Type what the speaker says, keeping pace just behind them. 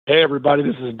Hey, everybody,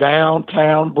 this is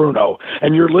Downtown Bruno,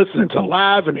 and you're listening to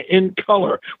Live and in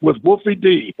Color with Wolfie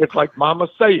D. It's like Mama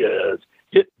says,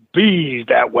 it bees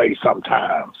that way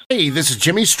sometimes. Hey, this is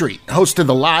Jimmy Street, host of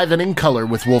the Live and in Color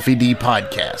with Wolfie D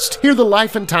podcast. Hear the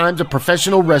life and times of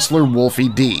professional wrestler Wolfie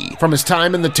D. From his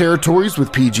time in the territories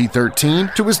with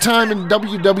PG-13 to his time in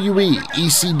WWE,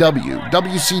 ECW,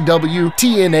 WCW,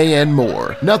 TNA, and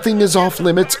more. Nothing is off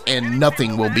limits and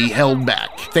nothing will be held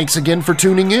back. Thanks again for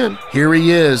tuning in. Here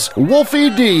he is, Wolfie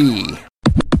D.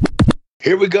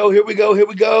 Here we go.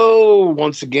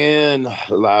 Once again,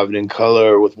 Live and in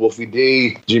Color with Wolfie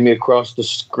D. Jimmy across the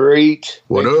street.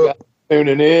 What Thanks up? for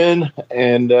tuning in.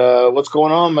 And what's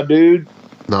going on, my dude?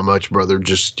 Not much, brother.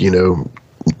 Just, doing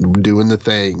the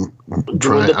thing.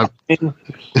 What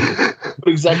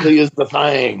exactly is the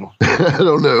thing? I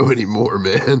don't know anymore,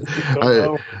 man.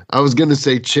 I was going to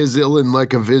say chiseling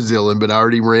like a vizillin, but I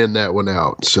already ran that one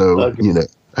out. So, Okay.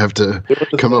 I have to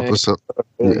come up with something.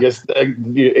 I guess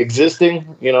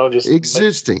existing, just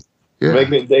Existing.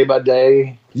 making it day by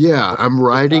day. Yeah, I'm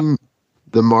riding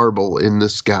the marble in the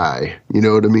sky. You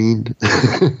know what I mean?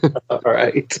 All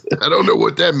right. I don't know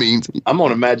what that means. I'm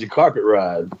on a magic carpet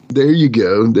ride. There you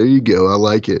go. I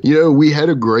like it. We had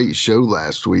a great show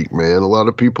last week, man. A lot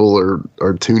of people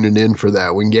are tuning in for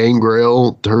that. When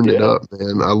Gangrel turned it up,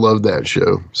 man, I love that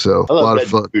show. So a lot of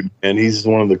fun. Dude, and he's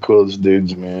one of the coolest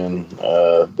dudes, man,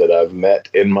 that I've met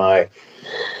in my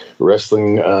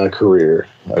wrestling career.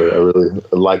 I really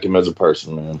like him as a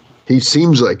person, man. He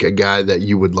seems like a guy that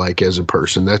you would like as a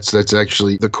person. That's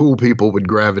actually the cool people would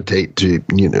gravitate to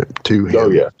him. Oh,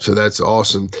 yeah. So that's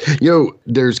awesome.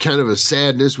 There's kind of a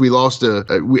sadness. We lost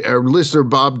our listener,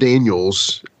 Bob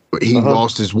Daniels. He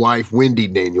lost his wife, Wendy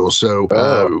Daniels. So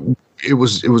it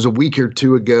was a week or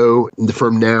two ago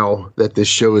from now that this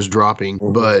show is dropping.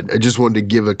 But I just wanted to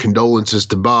give a condolences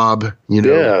to Bob.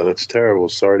 Yeah, that's terrible.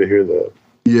 Sorry to hear that.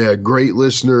 Yeah, great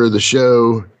listener of the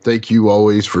show. Thank you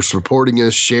always for supporting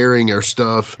us, sharing our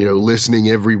stuff, listening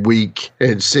every week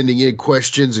and sending in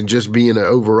questions and just being an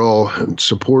overall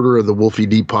supporter of the Wolfie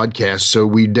D podcast. So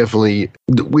we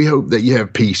hope that you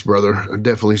have peace, brother. I'm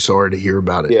definitely sorry to hear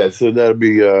about it. Yeah, so that'll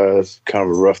be kind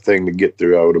of a rough thing to get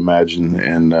through, I would imagine.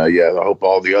 And I hope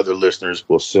all the other listeners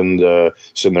will send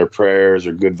their prayers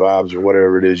or good vibes or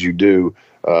whatever it is you do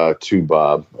to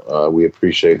Bob. We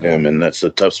appreciate him, and that's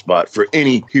a tough spot for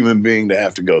any human being to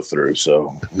have to go through.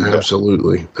 So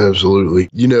Absolutely.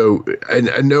 And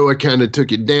I know I kind of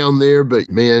took it down there, but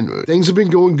man, things have been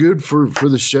going good for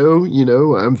the show.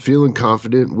 I'm feeling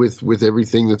confident with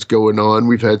everything that's going on.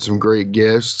 We've had some great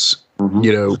guests.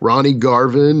 Ronnie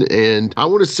Garvin, and I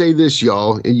want to say this,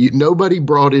 y'all. Nobody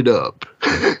brought it up,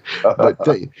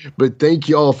 but thank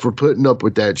y'all for putting up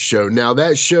with that show. Now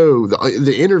that show,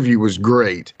 the interview was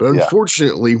great, but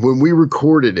unfortunately, when we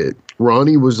recorded it,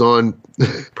 Ronnie was on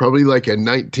probably like a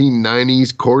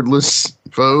 1990s cordless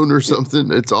phone or something.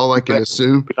 That's all I can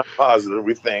assume. I'm positive.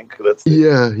 We think that's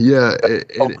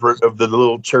culprit of the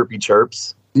little chirpy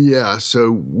chirps. Yeah,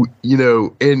 so,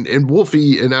 and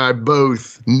Wolfie and I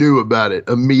both knew about it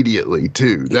immediately,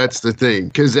 too. That's the thing.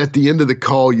 Because at the end of the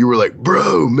call, you were like,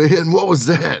 bro, man, what was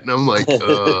that? And I'm like,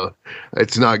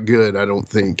 it's not good, I don't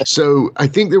think. So I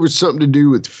think there was something to do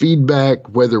with feedback,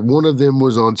 whether one of them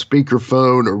was on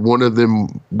speakerphone or one of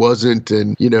them wasn't.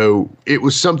 And, it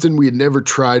was something we had never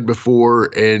tried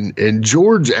before. And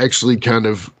George actually kind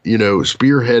of,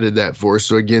 spearheaded that for us.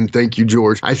 So again, thank you,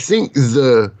 George. I think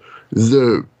the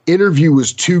interview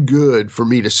was too good for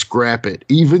me to scrap it,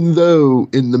 even though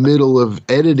in the middle of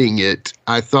editing it,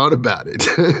 I thought about it.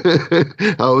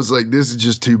 I was like, this is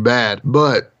just too bad.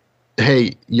 But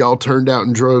hey, y'all turned out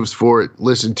in droves for it.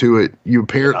 Listen to it. You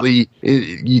apparently,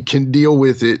 you can deal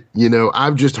with it.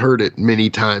 I've just heard it many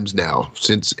times now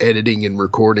since editing and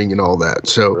recording and all that.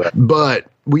 So, but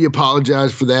we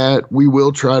apologize for that. We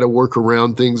will try to work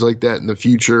around things like that in the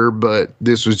future. But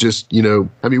this was just,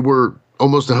 we're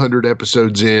almost 100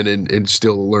 episodes in and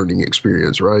still a learning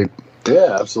experience, right?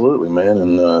 Yeah, absolutely, man.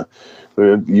 And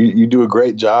you do a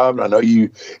great job. I know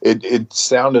it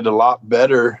sounded a lot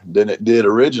better than it did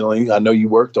originally. I know you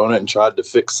worked on it and tried to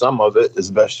fix some of it as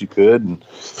best you could. And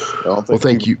I don't think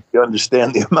thank you. You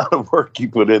understand the amount of work you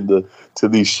put into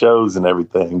these shows and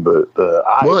everything. But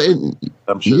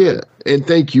I'm sure. Yeah. And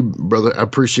thank you, brother. I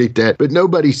appreciate that. But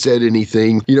nobody said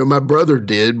anything. My brother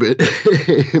did, but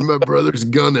my brother's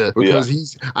gonna,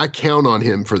 because I count on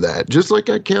him for that. Just like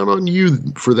I count on you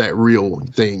for that real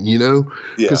thing,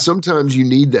 because sometimes you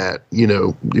need that,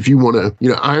 if you want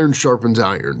to, iron sharpens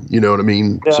iron, you know what I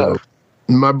mean? Yeah. So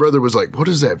my brother was like, what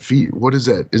is that feet? What is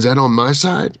that? Is that on my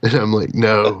side? And I'm like,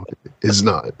 no, it's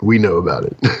not. We know about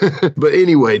it. But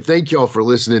anyway, thank y'all for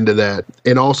listening to that.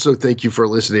 And also thank you for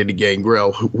listening to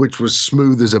Gangrel, which was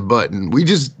smooth as a button. We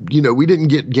just, we didn't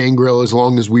get Gangrel as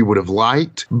long as we would have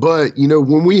liked. But,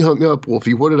 when we hung up,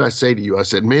 Wolfie, what did I say to you? I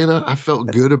said, man, I felt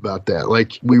good about that.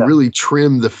 Like we really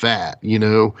trimmed the fat,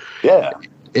 Yeah.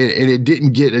 And we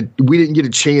didn't get a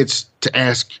chance to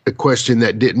ask a question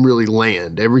that didn't really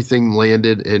land. Everything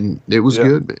landed, and it was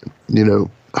good, man.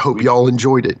 I hope y'all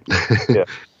enjoyed it. Yeah,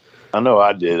 I know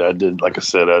I did. Like I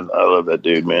said, I love that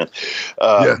dude, man.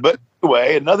 But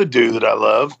anyway, another dude that I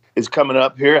love is coming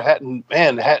up here.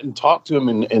 Hadn't talked to him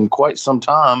in quite some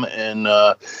time, and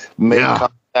made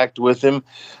contact with him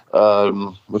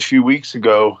a few weeks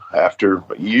ago after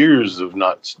years of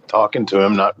not talking to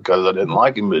him, not because I didn't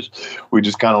like him, but we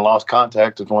just kind of lost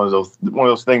contact. It's one of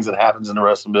those things that happens in the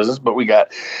wrestling business. But we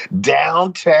got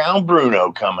Downtown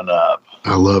Bruno coming up.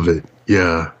 I love it.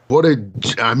 Yeah.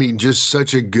 Just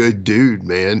such a good dude,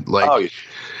 man. Like,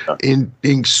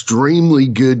 extremely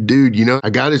good dude. I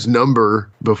got his number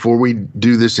before we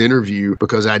do this interview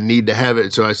because I need to have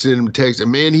it. So I sent him a text,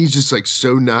 and man, he's just like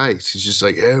so nice. He's just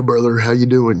like, hey brother, how you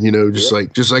doing?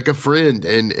 Just like a friend.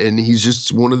 And he's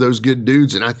just one of those good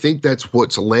dudes. And I think that's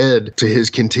what's led to his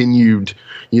continued,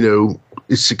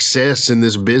 success in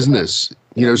this business.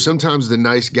 Sometimes the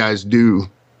nice guys do,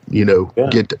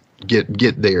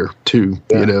 get there too,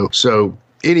 So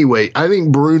anyway, I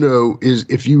think Bruno is,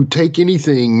 if you take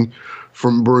anything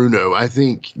from Bruno, I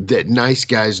think that nice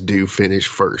guys do finish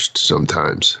first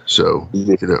sometimes. So,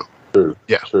 True.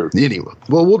 Yeah. True. Anyway,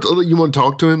 well, you want to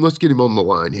talk to him? Let's get him on the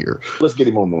line here. Let's get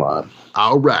him on the line.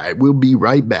 All right. We'll be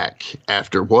right back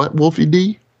after what, Wolfie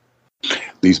D?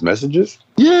 These messages?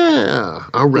 Yeah.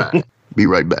 All right. Be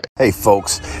right back. Hey,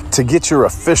 folks, to get your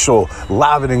official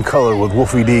Live and in Color with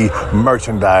Wolfie D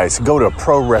merchandise, go to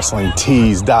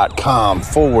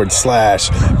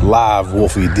ProWrestlingTees.com/Live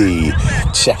Wolfie D.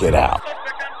 Check it out.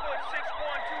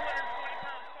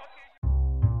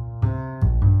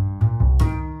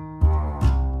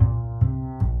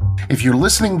 If you're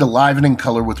listening to Live and in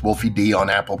Color with Wolfie D on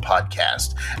Apple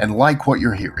Podcast and like what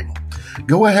you're hearing,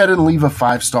 go ahead and leave a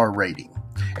 5-star rating.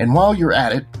 And while you're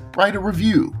at it, write a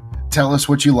review. Tell us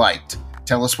what you liked.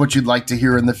 Tell us what you'd like to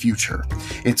hear in the future.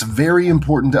 It's very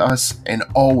important to us and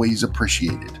always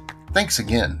appreciated. Thanks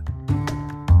again.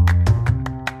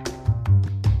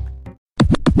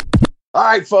 All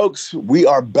right, folks, we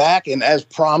are back. And as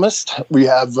promised, we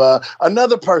have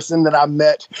another person that I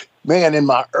met, man, in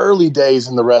my early days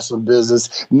in the wrestling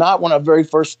business. Not when I very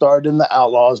first started in the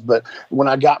Outlaws, but when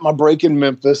I got my break in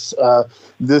Memphis,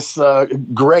 this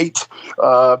great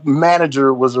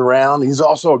manager was around. He's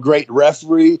also a great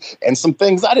referee, and some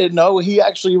things I didn't know. He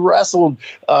actually wrestled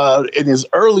in his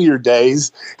earlier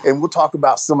days, and we'll talk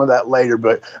about some of that later.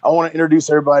 But I want to introduce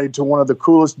everybody to one of the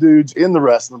coolest dudes in the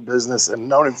wrestling business, and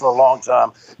known him for a long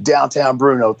time, Downtown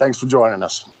Bruno. Thanks for joining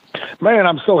us. Man,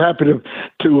 I'm so happy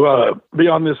to be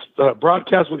on this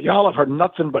broadcast with y'all. I've heard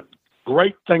nothing but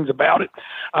great things about it.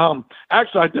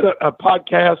 Actually, I did a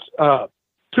podcast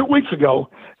 2 weeks ago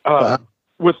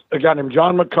with a guy named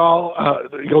John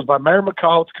McCall. He goes by Mayor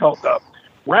McCall. It's called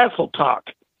Wrestle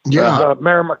Talk. Yeah.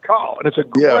 Mayor McCall. And it's a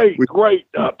great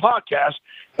podcast.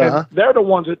 And they're the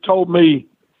ones that told me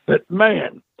that,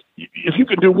 man, if you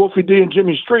can do Wolfie D and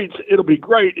Jimmy Streets, it'll be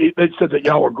great. They said that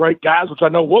y'all were great guys, which I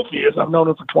know Wolfie is. I've known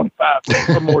him for 25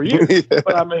 or more years.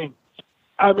 But I mean,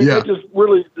 they just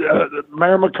really,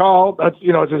 Mayor McCall, that's,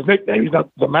 it's his nickname. He's not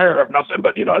the mayor of nothing,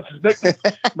 but, it's his nickname.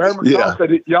 Mayor McCall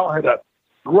said y'all had a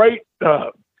great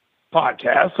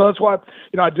podcast. So that's why,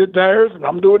 I did theirs and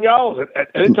I'm doing y'all's.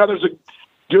 Anytime there's a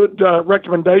good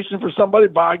recommendation for somebody,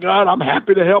 by God, I'm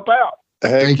happy to help out.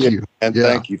 Thank you. And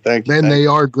thank you. Man, they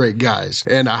are great guys,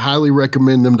 and I highly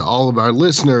recommend them to all of our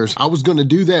listeners. I was going to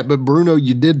do that, but Bruno,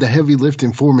 you did the heavy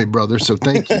lifting for me, brother, so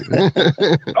thank you.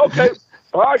 Okay.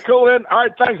 All right, cool then. All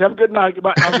right, thanks. Have a good night.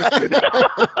 Goodbye.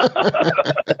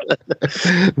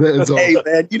 Hey,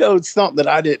 man, it's something that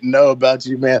I didn't know about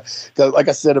you, man. Because like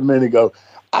I said a minute ago,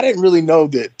 I didn't really know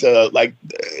that,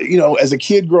 as a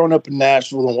kid growing up in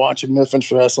Nashville and watching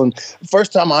Memphis wrestling, the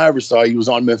first time I ever saw you was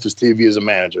on Memphis TV as a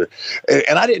manager.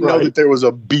 And I didn't know that there was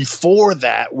a before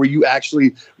that where you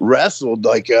actually wrestled,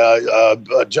 like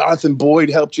Jonathan Boyd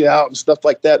helped you out and stuff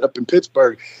like that up in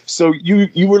Pittsburgh. So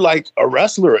you were like a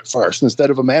wrestler at first instead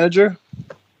of a manager?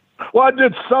 Well, I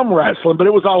did some wrestling, but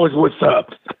it was always with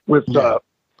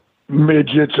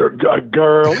midgets or a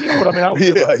girl. You know what I mean? I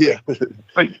was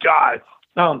big guy.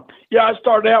 I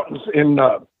started out in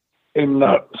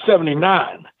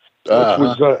 79, which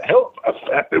was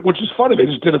which is funny. They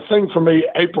just did a thing for me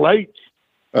April 8th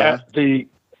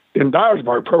in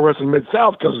Dyersburg, Pro Wrestling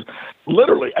Mid-South, because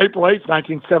literally April 8th,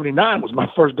 1979 was my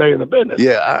first day in the business.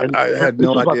 Yeah, I had no idea. This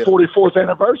was my 44th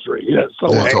anniversary. Yeah, so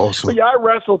that's awesome. So yeah, I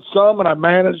wrestled some and I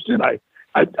managed and I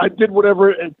did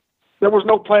whatever. And there was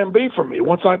no plan B for me.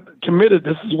 Once I committed,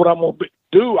 this is what I'm going to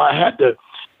do. I had to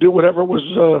do whatever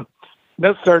was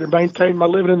necessary to maintain my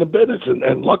living in the business.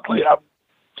 And luckily,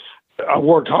 I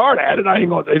worked hard at it. I ain't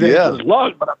going to say this is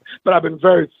luck, but I've been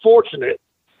very fortunate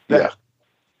that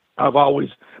I've always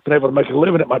been able to make a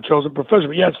living at my chosen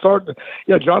profession.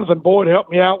 But Jonathan Boyd helped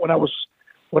me out when I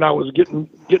was getting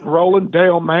rolling.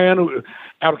 Dale Mann, who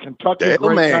out of Kentucky,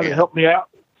 great guy to help me out.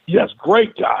 Yes,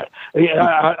 great guy.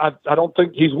 I don't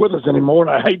think he's with us anymore, and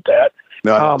I hate that.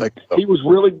 No, I don't think so. He was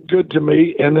really good to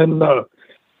me. And then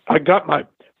I got my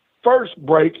first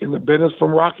break in the business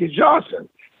from Rocky Johnson,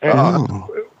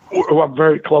 who I'm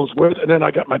very close with. And then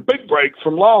I got my big break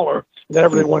from Lawler, and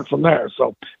everything went from there.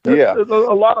 So there's a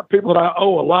lot of people that I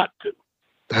owe a lot to.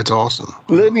 That's awesome.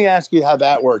 Let me ask you how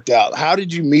that worked out. How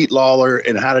did you meet Lawler,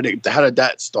 and how did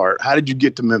that start? How did you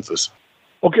get to Memphis?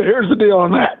 Okay, here's the deal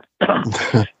on that.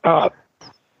 I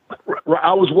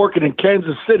was working in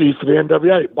Kansas City for the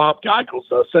NWA, Bob Geigel's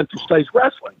Central States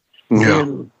Wrestling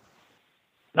in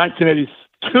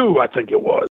 1982, I think it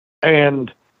was.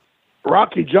 And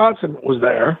Rocky Johnson was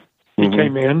there. He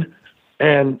came in,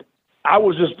 and I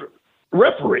was just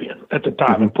refereeing at the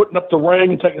time and putting up the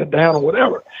ring and taking it down or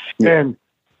whatever. Yeah. And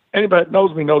anybody that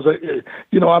knows me knows that,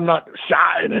 I'm not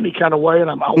shy in any kind of way,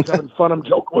 and I'm always having fun. I'm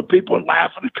joking with people and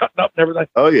laughing and cutting up and everything.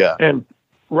 Oh, yeah. And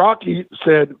Rocky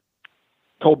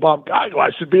told Bob Geigel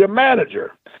I should be a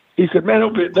manager. He said,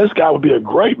 man, this guy would be a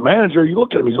great manager. You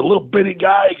look at him, he's a little bitty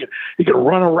guy. He can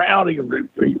run around. He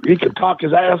can talk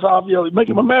his ass off. Make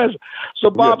him a manager. So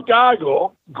Bob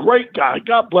Geigel, great guy.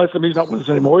 God bless him. He's not with us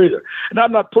anymore either. And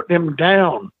I'm not putting him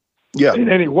down in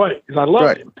any way because I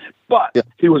love him. But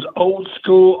he was old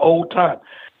school, old time.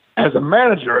 As a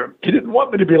manager, he didn't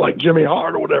want me to be like Jimmy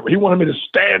Hart or whatever. He wanted me to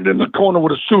stand in the corner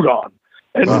with a suit on.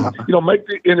 And, make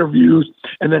the interviews.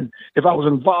 And then if I was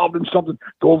involved in something,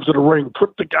 go over to the ring,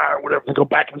 trip the guy or whatever, and go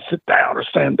back and sit down or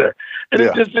stand there. And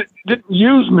it didn't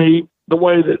use me the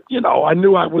way that, I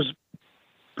knew I was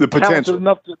the potential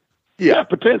enough to,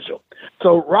 potential.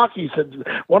 So Rocky said,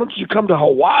 why don't you come to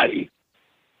Hawaii?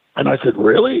 And I said,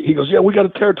 really? He goes, yeah, we got a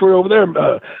territory over there.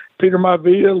 Peter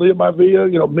Maivia, Leah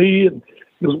Maivia, me. And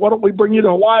he goes, why don't we bring you to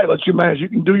Hawaii, let you manage? You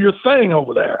can do your thing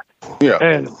over there. Yeah.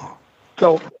 And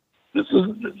so this is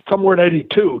somewhere in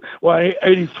 82. Well,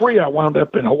 83, I wound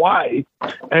up in Hawaii,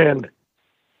 and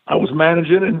I was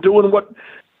managing and doing what,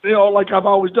 like I've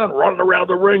always done, running around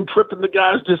the ring, tripping the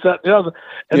guys, this, that, and the other.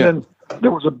 And then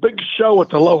there was a big show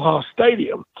at the Aloha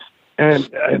Stadium, and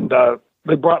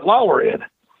they brought Lawler in.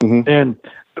 And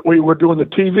we were doing the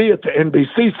TV at the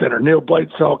NBC Center, Neil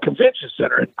Bladesdell Convention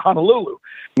Center in Honolulu.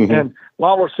 And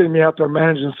Lawler seen me out there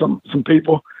managing some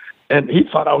people, and he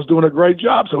thought I was doing a great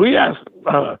job. So he asked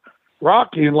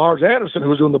Rocky and Lars Anderson, who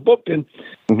was doing the booking,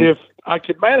 if I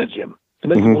could manage him.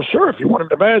 And they said, well, sure, if you want him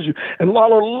to manage you. And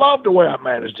Lawler loved the way I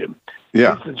managed him.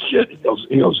 Yeah. He said, shit. He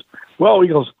goes,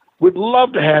 we'd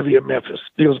love to have you in Memphis.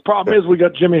 He goes, the problem is we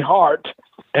got Jimmy Hart,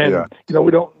 and,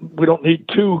 we don't need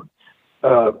two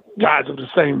guys of the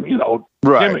same,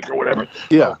 gimmick or whatever.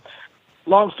 Yeah. So,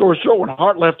 long story short, when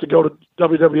Hart left to go to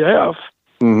WWF,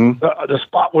 the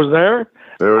spot was there.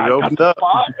 I got the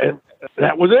spot, and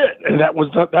that was it. And that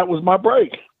was my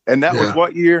break. And that was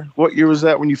what year? What year was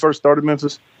that when you first started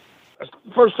Memphis?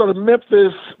 First started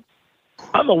Memphis.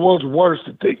 I'm the world's worst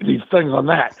at these things on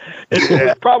that. It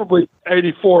was probably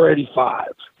 84, 85.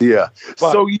 Yeah.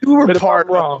 But, so you were part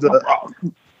of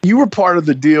the. You were part of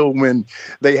the deal when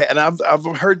they had, and I've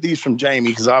heard these from Jamie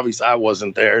because obviously I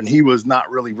wasn't there and he was not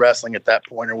really wrestling at that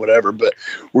point or whatever. But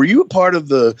were you a part of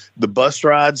the bus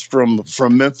rides from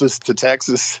Memphis to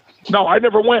Texas? No, I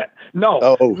never went. No,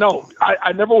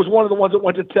 I never was one of the ones that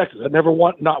went to Texas. I never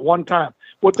went, not one time.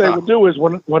 What they would do is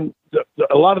when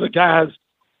a lot of the guys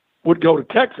would go to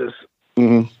Texas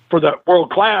for the world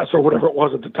class or whatever it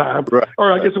was at the time,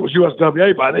 or I guess it was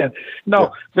USWA by then.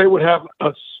 No, they would have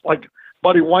like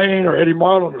Buddy Wayne or Eddie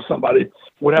Marlin or somebody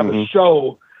would have a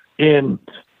show in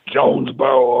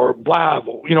Jonesboro or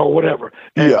Blytheville, whatever.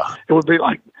 And it would be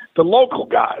like the local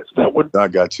guys that would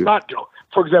not go.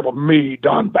 For example, me,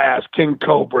 Don Bass, King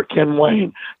Cobra, Ken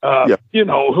Wayne,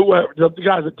 whoever, the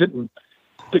guys that didn't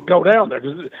go down there.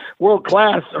 Because world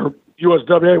class or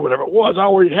USWA, whatever it was, I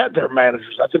already had their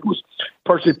managers. I think it was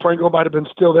Percy Pringle might have been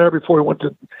still there before he went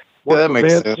to that makes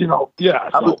events, sense. you know. Yeah.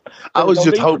 I was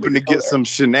just hoping to get some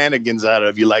shenanigans out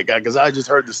of you, like, because I just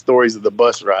heard the stories of the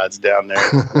bus rides down there.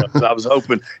 So I was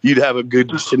hoping you'd have a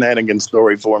good shenanigan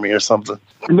story for me or something.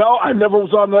 No, I never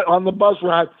was on the bus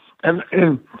ride, and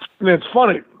it's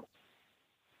funny.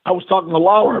 I was talking to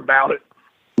Lawler about it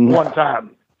one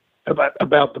time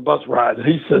about the bus ride, and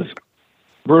he says,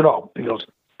 Bruno, he goes,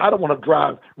 I don't want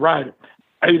to ride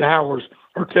 8 hours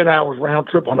or 10 hours round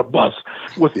trip on a bus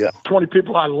with 20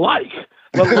 people I like.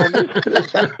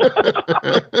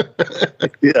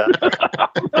 Yeah.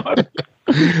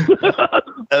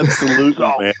 Absolutely,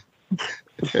 man.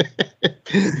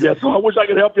 Yeah, so I wish I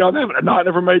could help you on that, but no, I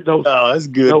never made those. Oh, that's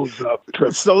good. Those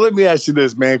trips. So let me ask you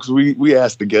this, man, because we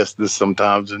ask the guests this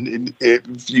sometimes, and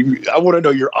I want to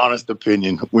know your honest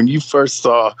opinion. When you first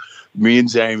saw me and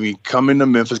Jamie come into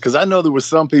Memphis, because I know there were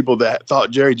some people that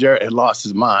thought Jerry Jarrett had lost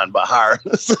his mind by hiring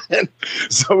us.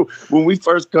 So when we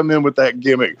first come in with that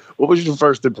gimmick, what was your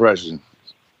first impression?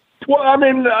 Well, I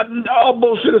mean, all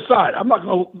bullshit aside, I'm not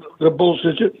going to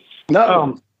bullshit you.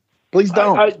 No, please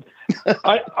don't.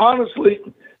 I honestly,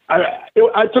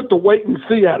 I took the wait and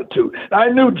see attitude. I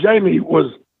knew Jamie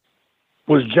was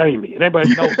Jamie, and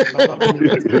everybody knows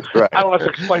it. Right. I don't have to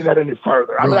explain that any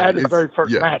further. I mean, I had his very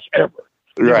first match ever.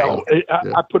 Right.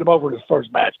 I put him over in his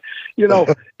first match. You know,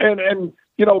 and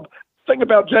you know, thing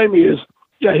about Jamie is,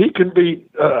 he can be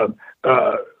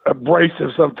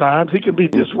abrasive sometimes. He can be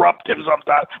disruptive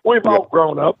sometimes. We've all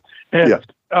grown up, and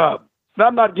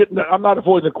I'm not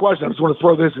avoiding the question. I just want to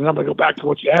throw this, and I'm going to go back to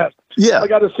what you asked. Yeah, I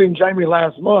got to see Jamie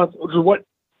last month, which is what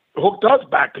hooked us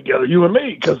back together, you and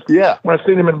me, because when I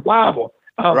seen him in Bible,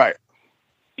 right.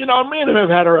 You know, me and him have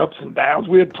had our ups and downs.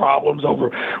 We had problems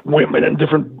over women and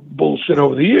different bullshit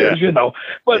over the years, you know.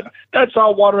 But that's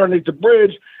all water underneath the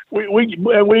bridge. We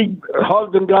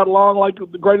hugged and got along like the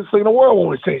greatest thing in the world when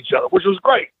we see each other, which was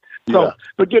great. So,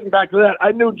 but getting back to that,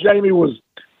 I knew Jamie was.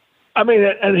 I mean,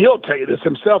 and he'll tell you this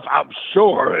himself, I'm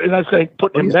sure. And I say,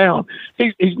 putting him down.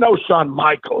 He's no Shawn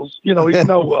Michaels, you know. He's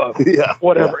no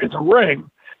whatever. It's a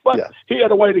ring, but he had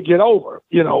a way to get over.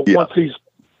 You know, once he's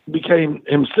became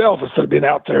himself instead of being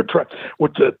out there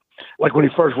with the, like when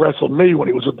he first wrestled me, when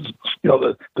he was with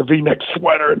the V-neck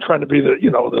sweater and trying to be the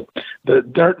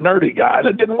nerdy guy.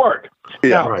 That didn't work.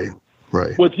 Yeah, now,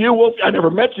 right. With you, Wolf, I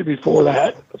never met you before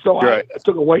that, so I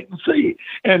took a wait and see.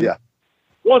 And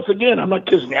once again, I'm not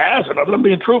kissing your ass, and I'm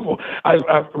being truthful.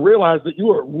 I realized that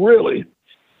you are really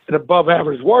an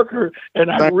above-average worker,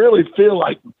 and I really feel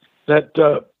like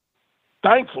that.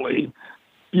 Thankfully,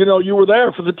 you know, you were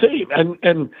there for the team,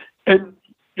 and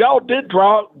y'all did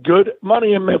draw good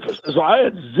money in Memphis. So I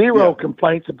had zero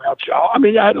complaints about y'all. I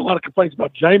mean, I had a lot of complaints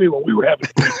about Jamie when we were having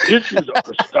issues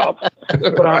over stuff.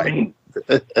 But I mean,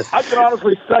 I can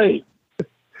honestly say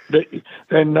that,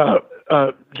 and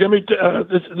Jimmy,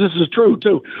 this is true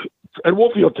too. And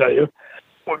Wolfie will tell you,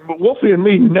 Wolfie and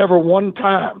me never one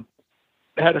time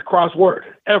had a crossword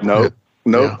ever.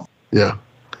 No. Yeah.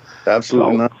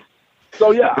 Absolutely not.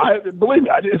 So believe me,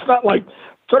 it's not like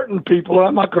certain people, and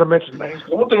I'm not going to mention names.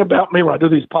 One thing about me when I do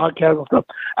these podcasts and stuff,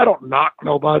 I don't knock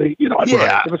nobody. You know, if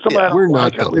it's somebody we're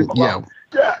not.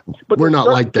 but we're not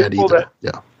like that either.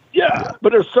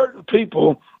 But there's certain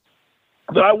people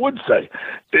that I would say,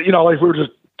 you know, like if we were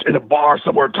just in a bar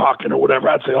somewhere talking or whatever,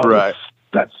 I'd say,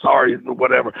 that's sorry,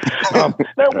 whatever.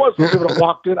 There was some people that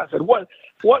walked in. I said, what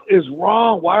is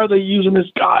wrong? Why are they using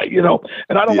this guy? You know,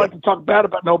 and I don't like to talk bad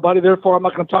about nobody. Therefore, I'm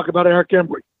not going to talk about Eric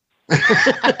Embry.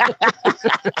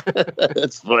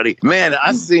 That's funny, man.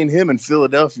 I seen him in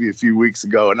Philadelphia a few weeks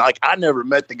ago, and I never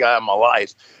met the guy in my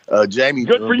life. Jamie,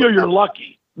 good for you. You're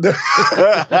lucky.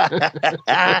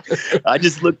 I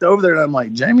just looked over there and I'm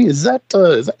like, Jamie, is that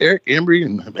Eric Embry?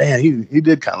 And man, he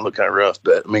did kind of look kind of rough,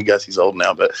 but I mean, I guess he's old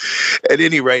now. But at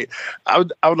any rate, I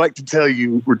would like to tell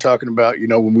you, we're talking about, you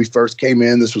know, when we first came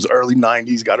in, this was early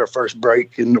 90s, got our first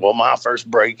break, my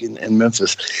first break in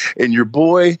Memphis, and your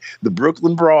boy, the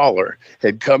Brooklyn Brawler,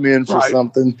 had come in for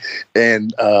something,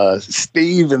 and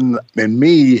Steve and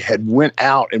me had went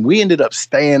out, and we ended up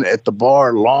staying at the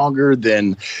bar longer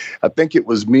than, I think it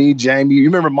was me, Jamie. You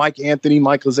remember Mike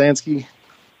Lazansky?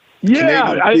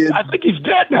 Yeah, I think he's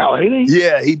dead now, ain't he?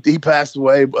 Yeah, he passed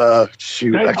away. I can't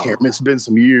remember. It's been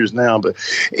some years now. But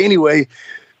anyway,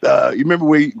 you remember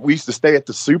we used to stay at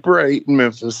the Super 8 in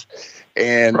Memphis,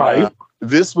 and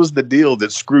this was the deal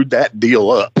that screwed that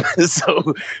deal up.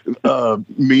 So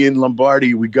me and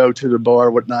Lombardi, we go to the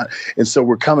bar, whatnot, and so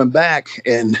we're coming back,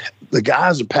 and the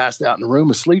guys are passed out in the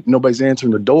room asleep. Nobody's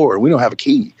answering the door. We don't have a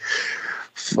key.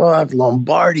 fuck,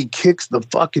 Lombardi kicks the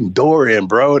fucking door in,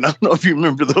 bro. And I don't know if you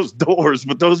remember those doors,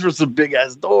 but those were some big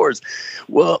ass doors.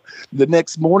 Well, the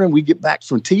next morning we get back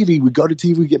from TV, we go to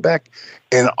TV, we get back,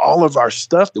 and all of our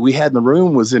stuff that we had in the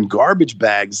room was in garbage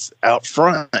bags out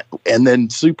front. And then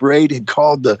Super 8 had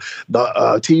called the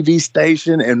TV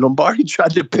station, and Lombardi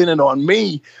tried to pin it on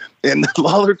me. And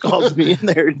Lawler calls me in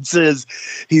there and says,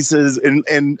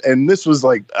 and this was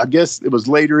like, I guess it was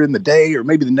later in the day or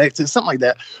maybe the next day, something like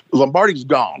that. Lombardi's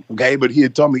gone. Okay. But he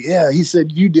had told me, yeah, he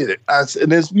said, you did it.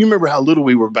 And you remember how little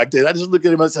we were back then. I just looked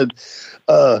at him. I said,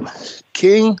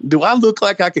 King, do I look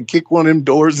like I could kick one of them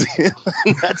doors in?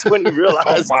 And that's when he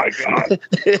realized, oh my God,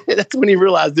 that's when he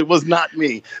realized it was not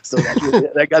me. So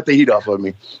that got the heat off of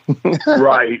me.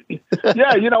 Right.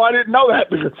 Yeah. I didn't know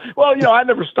that because, I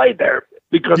never stayed there.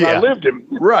 Because I lived in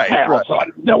town, so I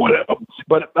didn't know what.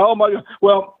 But oh my God!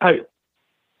 Well, hey,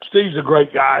 Steve's a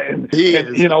great guy, and hey,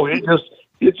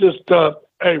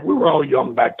 we were all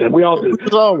young back then. We all did. It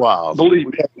was all wild. Believe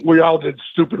me, we all did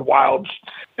stupid, wild.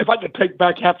 If I could take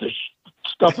back half the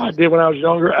stuff I did when I was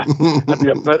younger, I'd be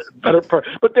a better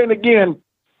person. But then again,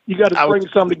 you got to bring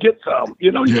some to get some.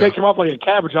 You take them off like a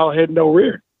cabbage, all head, no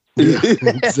rear. Yeah,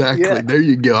 exactly. Yeah. There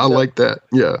you go. I like that.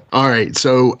 Yeah. All right.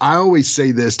 So I always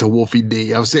say this to Wolfie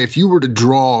D. I would say if you were to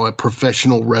draw a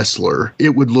professional wrestler,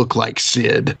 it would look like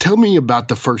Sid. Tell me about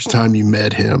the first time you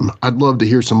met him. I'd love to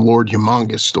hear some Lord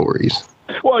Humongous stories.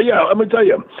 Well, yeah, let me tell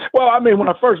you. Well, I mean, when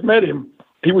I first met him,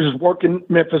 he was just working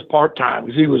Memphis part-time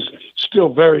because he was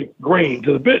still very green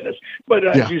to the business. But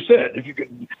as you said, if you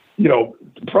could, the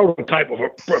prototype of a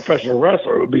professional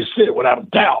wrestler would be Sid without a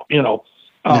doubt,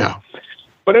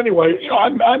 But anyway, I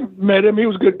met him. He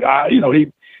was a good guy.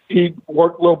 He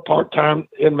worked a little part-time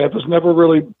in Memphis, never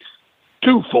really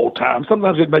too full-time.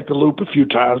 Sometimes he'd make the loop a few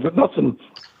times, but nothing,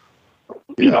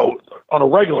 on a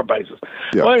regular basis.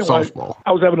 Yeah, well, anyway, softball.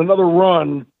 I was having another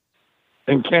run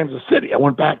in Kansas City. I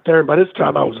went back there, and by this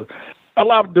time I was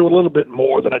allowed to do a little bit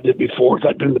more than I did before because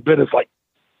I'd been in the business like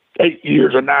 8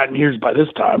 years or 9 years by this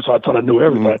time, so I thought I knew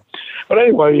everything. Mm-hmm. But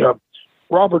anyway,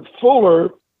 Robert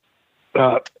Fuller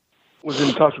was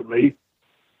in touch with me,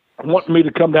 wanting me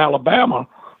to come to Alabama,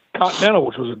 Continental,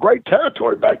 which was a great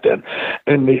territory back then.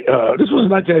 And this was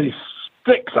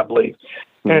 1986, I believe.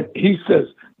 Mm-hmm. And he says,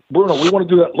 Bruno, we want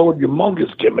to do that Lord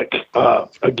Humongous gimmick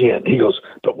again. He goes,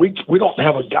 but we don't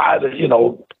have a guy that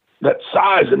that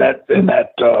size and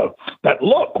that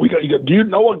look. Do you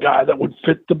know a guy that would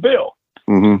fit the bill?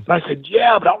 Mm-hmm. And I said,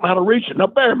 yeah, but I don't know how to reach it. Now,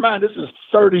 bear in mind, this is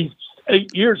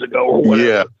 38 years ago or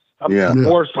whatever. Yeah.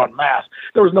 Worse on mass.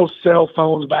 There was no cell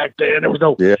phones back then. There was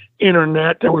no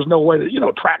internet. There was no way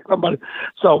to track somebody.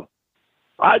 So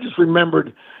I just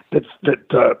remembered that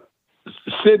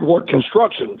Sid worked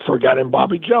construction for a guy named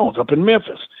Bobby Jones up in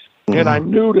Memphis, and I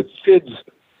knew that Sid's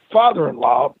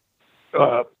father-in-law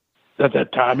at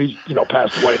that time, he's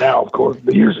passed away now, of course,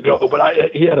 years ago,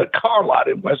 but he had a car lot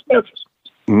in West Memphis.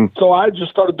 Mm-hmm. So I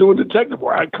just started doing detective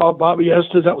work. I called Bobby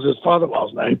Estes, that was his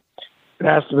father-in-law's name, and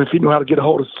asked him if he knew how to get a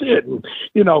hold of Sid. And,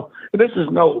 and this is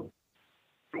no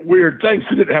weird thing.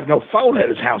 He didn't have no phone at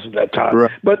his house at that time.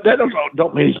 Right. But that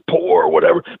don't mean he's poor or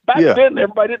whatever. Back then,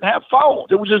 everybody didn't have phones.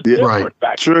 It was just different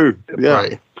back then. True. Yeah.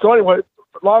 Right. So anyway,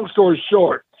 long story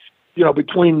short,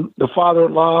 between the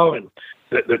father-in-law and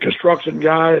the construction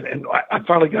guy, and I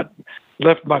finally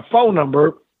left my phone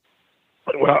number.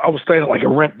 Well, I was staying at like a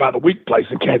rent-by-the-week place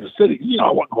in Kansas City. I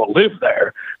wasn't going to live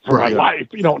there for my life.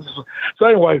 So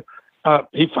anyway,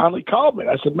 he finally called me.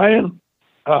 I said, man,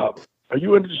 are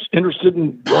you interested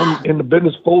in going in the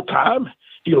business full time?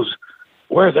 He goes,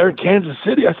 where? There in Kansas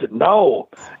City? I said, no,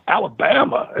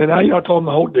 Alabama. And I told him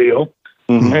the whole deal.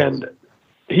 Mm-hmm. And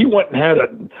he went and had a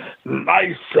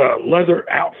nice leather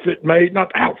outfit made,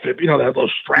 not outfit, they have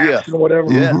those straps and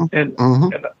whatever. Yeah. And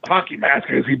a hockey mask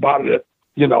because he bought it at,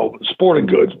 sporting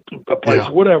goods, a place,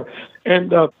 whatever.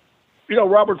 And,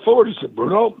 Robert Fuller just said,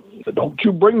 Bruno, don't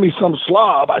you bring me some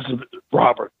slob. I said,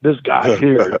 Robert, this guy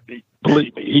here,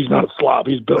 believe me, he's not a slob.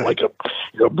 He's built like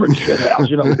a brick shit house,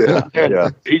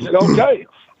 And he said, okay.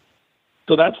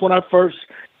 So that's when I first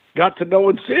got to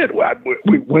know Sid.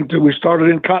 We started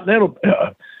in Continental.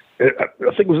 I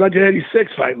think it was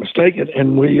 1986, if I'm mistaken,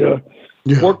 and we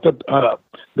worked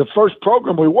the first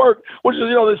program we worked, which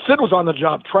is, Sid was on the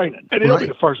job training. And he'll be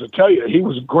the first to tell you, he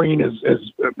was green as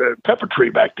pepper tree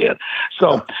back then.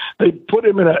 So they put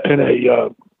him in a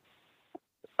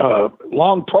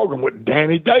long program with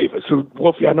Danny Davis, who,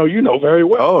 Wolfie, I know you know very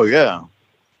well. Oh, yeah.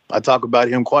 I talk about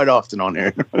him quite often on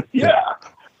here.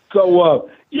 So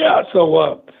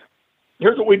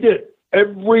here's what we did.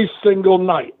 Every single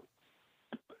night,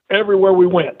 everywhere we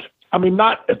went, I mean,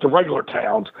 not at the regular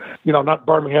towns, not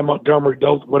Birmingham, Montgomery,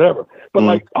 Dothan, whatever, but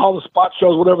like all the spot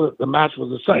shows, whatever, the match was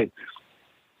the same.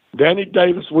 Danny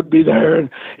Davis would be there in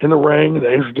the ring, and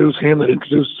they introduce him, they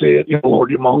introduce Sid, Lord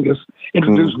Humongous,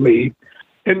 introduce me.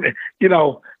 And,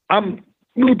 I'm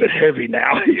a little bit heavy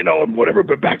now, and whatever,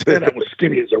 but back then I was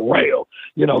skinny as a rail,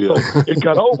 so it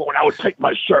got over when I would take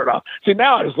my shirt off. See,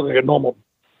 now I just look like a normal,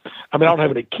 I don't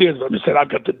have any kids, but I'm just saying I've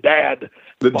got the dad.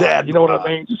 You know what I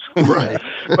mean? Right.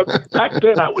 But back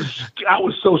then I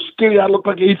was so skinny I looked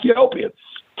like an Ethiopian.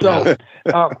 So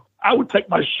I would take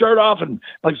my shirt off, and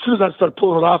like as soon as I started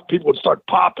pulling it off, people would start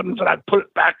popping, and then I'd put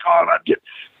it back on. I'd get,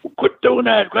 quit doing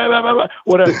that, blah, blah, blah, blah,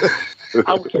 whatever.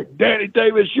 I would say, Danny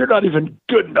Davis, you're not even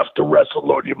good enough to wrestle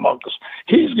Lord Humongous.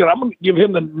 I'm gonna give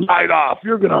him the night off.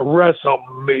 You're gonna wrestle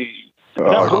me.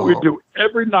 That's what we do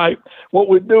every night. What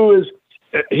we do is,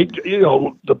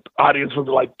 the audience would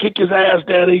be like, kick his ass,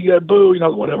 Danny, boo,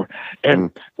 whatever. And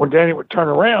when Danny would turn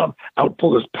around, I would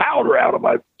pull this powder out of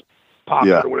my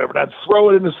pocket or whatever, and I'd throw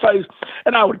it in his face,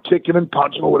 and I would kick him and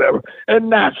punch him or whatever. And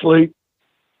naturally,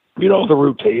 the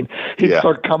routine, he'd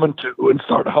start coming to and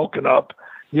start hulking up,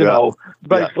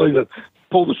 basically to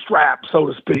pull the strap, so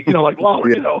to speak, like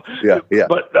Lawler,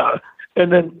 But,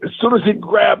 and then as soon as he'd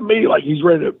grab me, like he's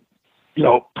ready to,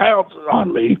 pounce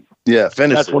on me,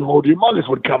 finish. That's when Lord Humongous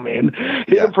would come in,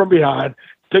 hit him from behind,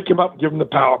 pick him up, give him the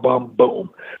power bomb, boom.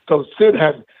 So Sid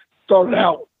had started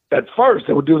out at first.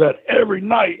 They would do that every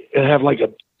night and have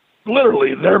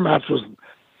literally their match was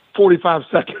 45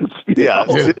 seconds.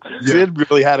 Sid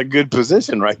really had a good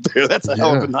position right there. That's a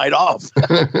hell of a night off.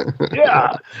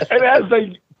 And as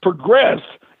they progressed,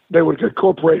 they would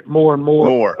incorporate more and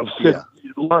more of Sid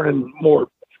learning more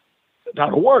how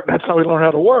to work. That's how he learned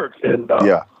how to work. And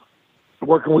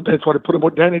working with, that's why they put him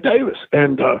with Danny Davis.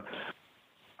 And,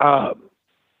 I've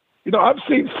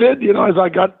seen Sid, as I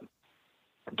got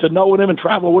to know him and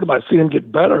travel with him, I've seen him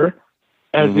get better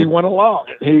as he went along.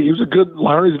 He was a good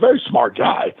learner. He's a very smart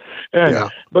guy.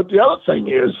 But the other thing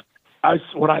is,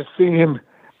 when I seen him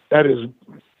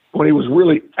when he was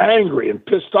really angry and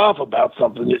pissed off about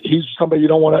something, he's somebody you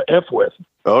don't want to F with.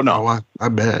 Oh, no. I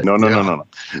bet. No. I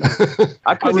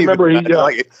remember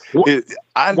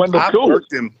I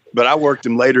worked him, but I worked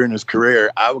him later in his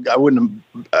career. I would have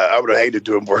hated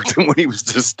to have worked him when he was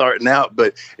just starting out.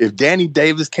 But if Danny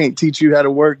Davis can't teach you how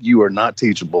to work, you are not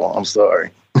teachable. I'm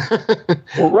sorry.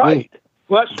 Well, right.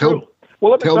 Well, that's true.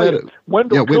 Well, let me tell you,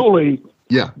 Wendell Cooley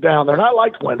down there, and I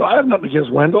liked Wendell. I have nothing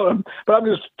against Wendell, but I'm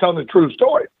just telling the true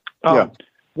story.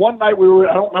 One night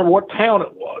I don't remember what town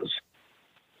it was,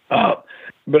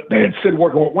 but they had Sid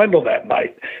working with Wendell that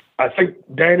night. I think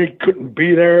Danny couldn't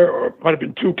be there, or it might have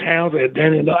been two towns. They had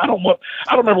Danny and I don't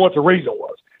remember what the reason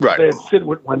was. Right. They had Sid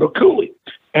with Wendell Cooley,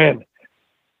 and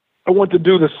I went to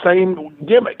do the same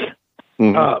gimmick.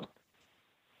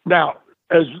 Now,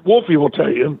 as Wolfie will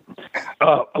tell you,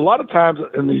 a lot of times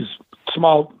in these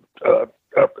small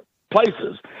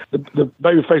places, the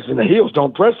baby faces and the heels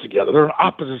don't dress together. They're on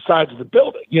opposite sides of the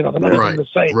building. They're not in the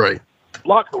same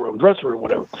locker room, dressing room,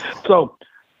 whatever. So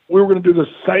we were going to do the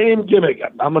same gimmick.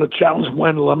 I'm going to challenge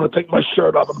Wendell. I'm going to take my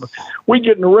shirt off. We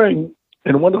get in the ring,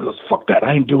 and Wendell goes, "Fuck that!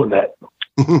 I ain't doing that."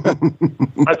 I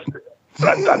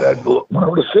went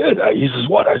over to Sid. He says,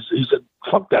 "What?" He said,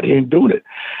 "Fuck that! He ain't doing it."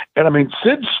 And I mean,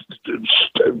 Sid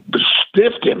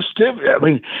stiffed him. I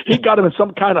mean, he got him in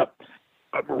some kind of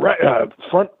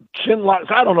front chin lock.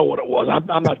 I don't know what it was.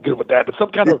 I'm not good with that, but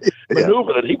some kind of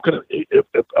maneuver that he could have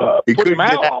put him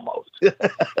out almost. And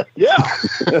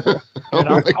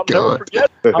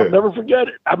I'll never forget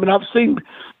it. I mean, I've seen,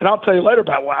 and I'll tell you later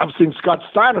about why I've seen Scott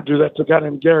Steiner do that to a guy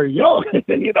named Gary Young.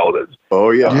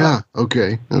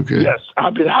 Okay. Yes, I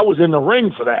mean, I was in the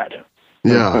ring for that.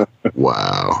 Yeah.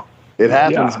 Wow. It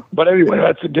happens. But anyway,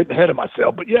 that's getting ahead of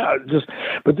myself. But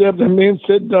but then me and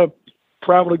Sid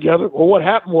traveled together. Well, what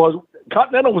happened was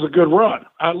Continental was a good run.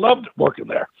 I loved working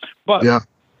there. But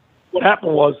what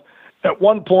happened was at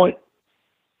one point,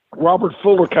 Robert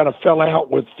Fuller kind of fell out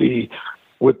with the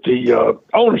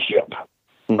ownership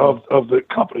of the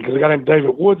company, because a guy named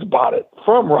David Woods bought it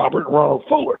from Robert and Ronald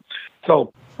Fuller.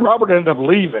 So Robert ended up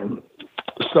leaving.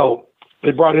 So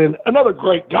they brought in another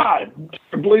great guy.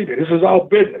 Believe me, this is all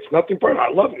business. Nothing personal. I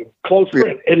love him. Close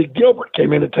friend. Eddie Gilbert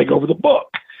came in to take over the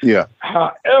book. Yeah.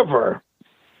 However,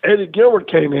 Eddie Gilbert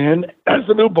came in as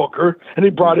the new booker, and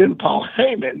he brought in Paul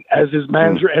Heyman as his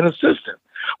manager and assistant.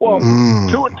 Well, 2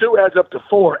 and 2 adds up to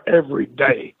 4 every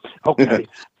day. Okay.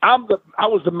 I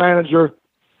was the manager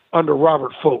under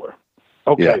Robert Fuller.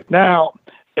 Okay. Now,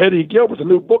 Eddie Gilbert, the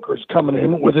new booker, is coming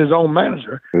in with his own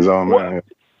manager. His own manager.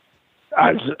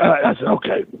 I said,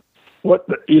 okay.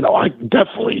 I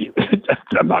definitely,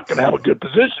 I'm not going to have a good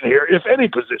position here, if any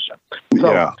position.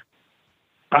 So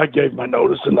I gave my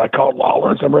notice and I called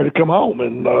Lawler and said, I'm ready to come home.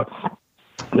 And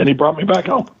then he brought me back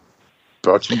home.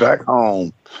 Brought you back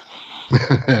home.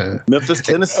 Memphis,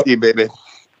 Tennessee, baby.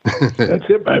 That's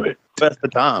it, baby. Best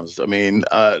of times. I mean,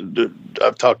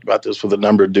 I've talked about this with a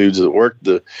number of dudes that worked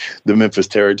the Memphis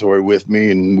territory with me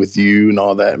and with you and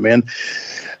all that, man.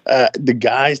 The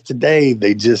guys today,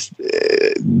 they just,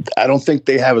 I don't think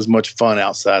they have as much fun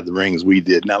outside the ring as we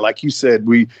did. Now, like you said,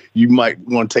 you might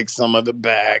want to take some of it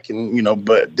back and,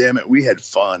 but damn it, we had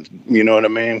fun. You know what I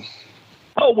mean?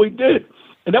 Oh, we did.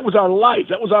 And that was our life.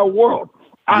 That was our world.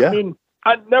 I mean,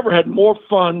 I never had more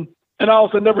fun, and I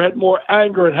also never had more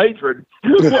anger and hatred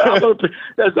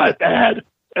as I had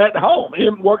at home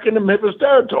in working in Memphis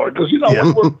territory. Because,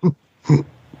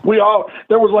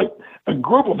 there was like a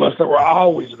group of us that were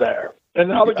always there, and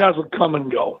the other guys would come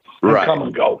and go, come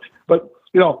and go. But,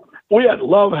 we had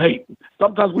love-hate.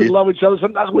 Sometimes we'd love each other.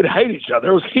 Sometimes we'd hate each other.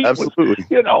 There was heat. Absolutely.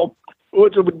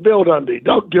 With Bill Dundee,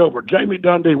 Doug Gilbert, Jamie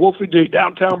Dundee, Wolfie D,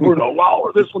 Downtown Bruno,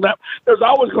 Lawler, this one, that. There's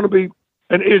always going to be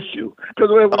an issue because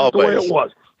it was the way it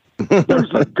was.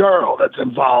 There's a girl that's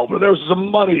involved, or there was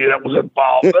some money that was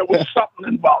involved. There was something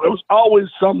involved. There was always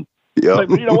some. Like,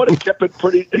 you know what? It kept it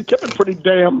pretty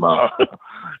damn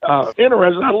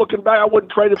interesting. Looking back, I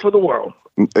wouldn't trade it for the world.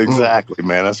 Exactly,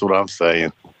 man. That's what I'm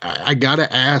saying. I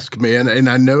gotta ask, man, and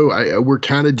I know we're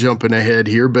kind of jumping ahead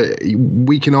here, but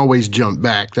we can always jump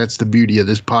back. That's the beauty of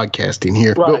this podcasting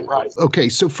here. Right. Okay,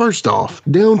 so first off,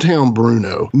 Downtown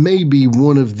Bruno may be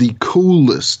one of the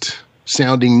coolest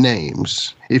sounding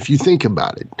names if you think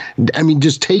about it. I mean,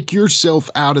 just take yourself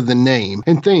out of the name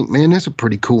and think, man, that's a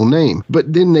pretty cool name.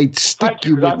 But then they stick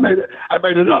you with... I made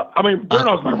it up. I mean,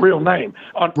 Bruno's my real name,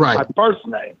 my first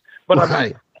name.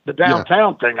 But the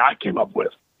downtown thing I came up with.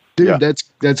 Dude,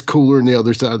 that's cooler than the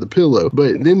other side of the pillow.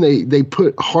 But then they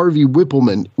put Harvey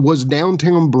Whippleman. Was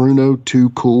Downtown Bruno too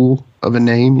cool of a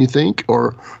name, you think?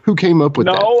 Or who came up with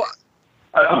that?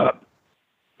 No.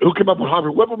 Who came up with Harvey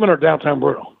Whippleman or Downtown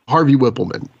Bruno? Harvey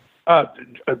Whippleman.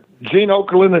 Gene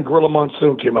Okerlund and Gorilla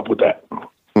Monsoon came up with that.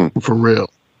 For real.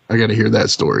 I got to hear that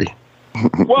story.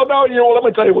 Well, no, let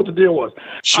me tell you what the deal was.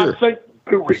 Sure. I think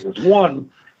two reasons.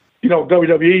 One,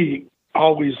 WWE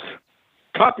always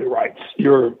copyrights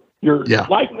your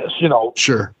likeness,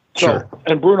 Sure.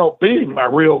 And Bruno being my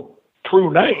real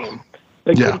true name,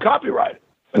 they couldn't copyright it.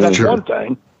 And that's one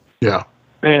thing. Yeah.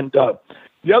 And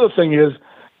the other thing is,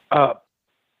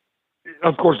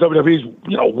 of course, WWE's,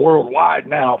 worldwide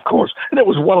now, of course. And it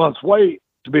was well on its way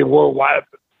to being worldwide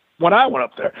when I went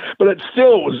up there. But it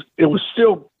was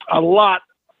still a lot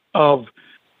of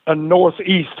a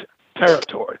Northeast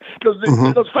territory. Because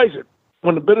let's face it,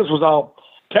 when the business was all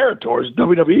territories,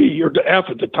 WWE, or the F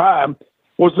at the time,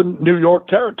 was the New York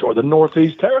territory, the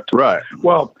Northeast territory. Right.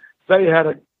 Well, they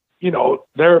had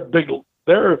their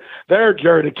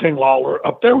Jerry the King Lawler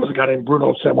up there was a guy named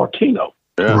Bruno Sammartino.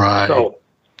 Yeah. Right. So,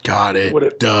 got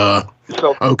it. Duh.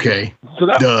 So, okay. So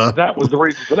that was the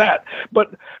reason for that.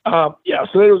 But, so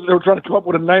they were trying to come up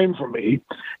with a name for me.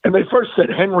 And they first said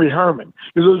Henry Herman.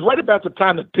 Because it was right about the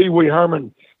time that Pee Wee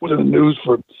Herman was in the news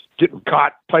for getting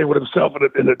caught playing with himself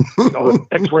in an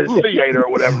X-rated theater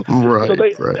or whatever. Right. So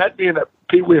they had me in a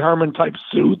Pee Wee Herman type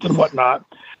suit and whatnot.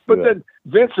 But then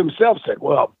Vince himself said,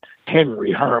 well,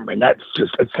 Henry Herman, it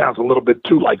sounds a little bit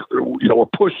too like, we're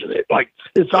pushing it. Like,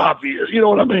 it's obvious. You know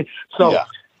what I mean?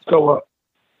 So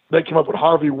they came up with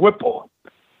Harvey Whipple,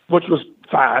 which was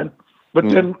fine. But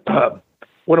then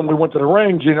when we went to the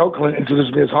ring, Gene Okerlund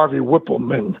introduced me as Harvey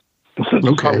Whippleman instead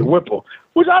of Harvey Whipple,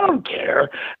 which I don't care.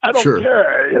 I don't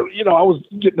care. I was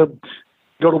getting to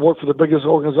go to work for the biggest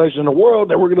organization in the world.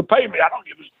 They were going to pay me. I don't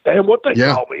give a damn what they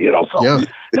call me. So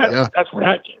that's where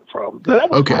that came from. That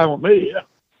was fine with me. Yeah.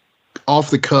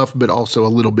 Off the cuff, but also a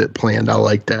little bit planned. I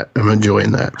like that. I'm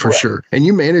enjoying that for sure. And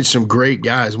you managed some great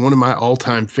guys. One of my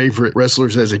all-time favorite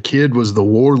wrestlers as a kid was the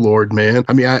Warlord, man.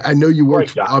 I mean, I know you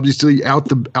worked obviously out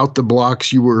the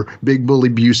blocks. You were Big Bully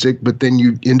Busick, but then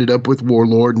you ended up with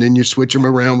Warlord, and then you switch them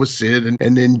around with Sid,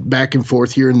 and then back and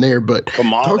forth here and there. But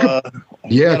Kamala.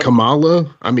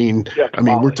 Kamala. I mean,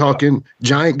 we're talking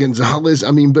Giant Gonzalez.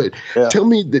 I mean, but tell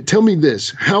me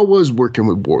this: how was working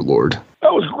with Warlord?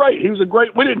 That was great. He was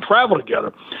we didn't travel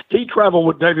together. He traveled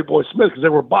with Davey Boy Smith because they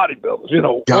were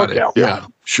bodybuilders, Got it. Yeah,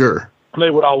 sure.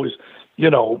 They would always,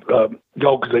 go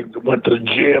because they went to the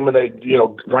gym and they,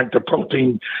 drank the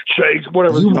protein shakes,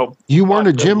 whatever. You weren't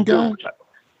a gym guy?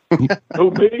 Who,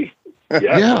 me?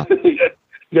 Yeah.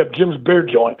 Jim's beer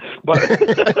joint. But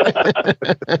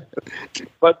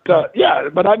but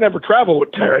I never traveled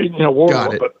with Terry,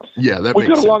 Warlord. But that we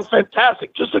makes got along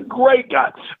fantastic. Just a great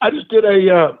guy. I just did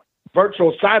a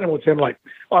virtual signing with him it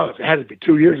had to be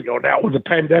 2 years ago now when the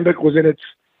pandemic was in its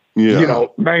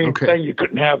main thing. You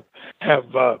couldn't have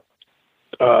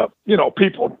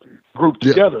people grouped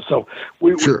together. So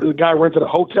the guy rented a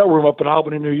hotel room up in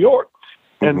Albany, New York,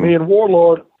 and me and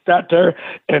Warlord sat there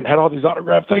and had all these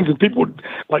autographed things, and people would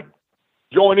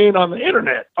join in on the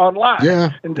internet online.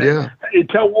 He'd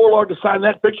tell Warlord to sign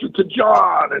that picture to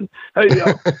John, and hey,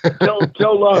 tell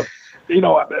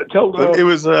it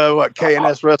was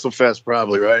K&S WrestleFest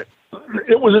probably, right?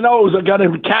 It was a guy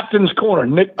named Captain's Corner,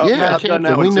 Nick. Captain.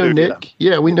 We know Nick.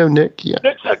 Yeah, we know Nick. Yeah,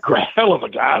 Nick's a hell of a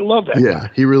guy. I love that. Yeah,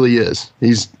 he really is.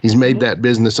 He's made that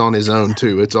business on his own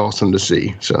too. It's awesome to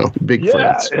see. So big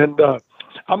friends. Yeah, and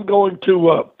I'm going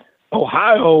to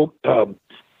Ohio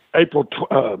April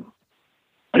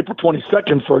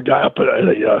 22nd for a guy up at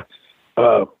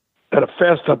a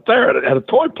fest up there at a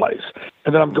toy place,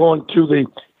 and then I'm going to the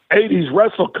 80s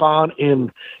WrestleCon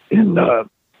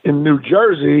in New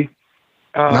Jersey.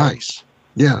 Nice.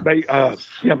 Yeah. May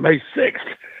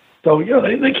 6th. So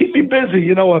they keep me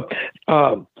busy.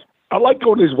 I like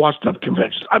going to these washed up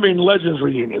conventions. I mean, Legends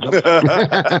reunions.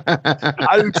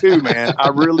 I do too, man. I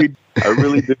really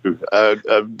do.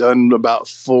 I've done about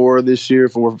 4 this year,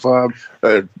 4 or 5,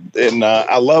 and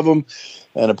I love them.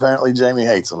 And apparently Jamie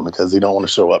hates them because he don't want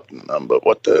to show up to them. But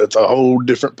it's a whole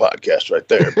different podcast right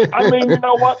there. I mean, you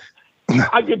know what?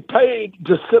 I get paid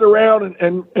to sit around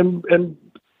and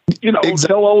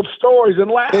tell old stories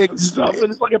and laugh and stuff.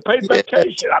 And it's like a paid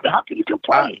vacation. I mean, how can you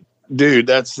complain? Dude,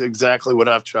 that's exactly what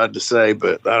I've tried to say,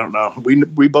 but I don't know.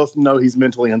 We both know he's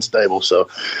mentally unstable, so.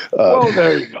 Well,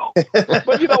 there you go.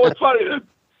 But it's funny.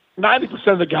 90%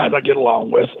 of the guys I get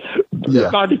along with,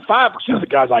 95% of the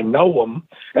guys I know them.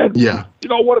 And,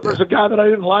 what if there's a guy that I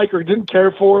didn't like or didn't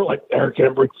care for, like Eric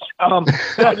Embry, I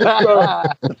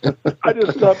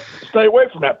just stay away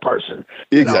from that person.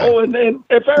 Exactly. And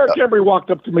if Eric Embry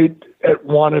walked up to me at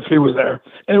 1, if he was there,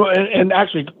 and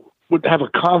actually would have a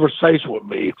conversation with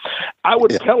me, I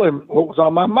would tell him what was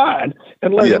on my mind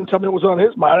and let him tell me what was on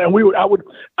his mind. And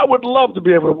I would love to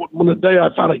be able to, when the day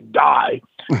I finally die,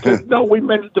 no, we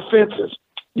mended the fences,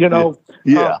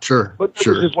 sure. But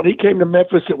just when he came to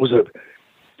Memphis, it was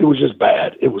just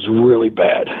bad. It was really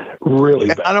bad, really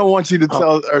bad. I don't want you to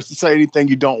tell or say anything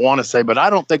you don't want to say, but I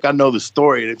don't think I know the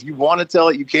story. And if you want to tell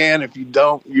it, you can. If you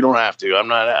don't, you don't have to. I'm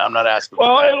not asking.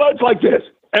 Well, it's like this.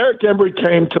 Eric Embry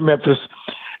came to Memphis.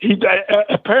 He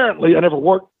apparently, I never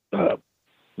worked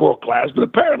world class, but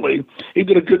apparently he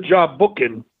did a good job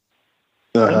booking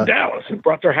in Dallas and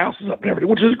brought their houses up and everything,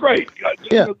 which is great.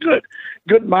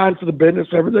 Good mind for the business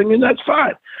and everything, and that's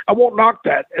fine. I won't knock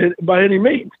that by any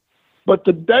means. But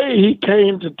the day he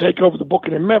came to take over the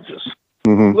booking in Memphis,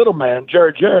 little man,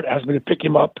 Jarrett asked me to pick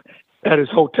him up at his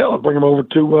hotel and bring him over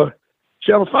to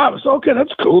Channel 5. I said, okay,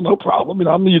 that's cool, no problem.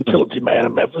 I'm the utility man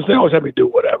in Memphis. They always have me do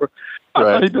whatever.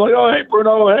 Right. He'd be like, oh, hey,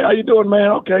 Bruno, hey, how you doing,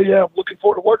 man? Okay, yeah, I'm looking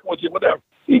forward to working with you, whatever.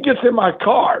 He gets in my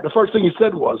car. The first thing he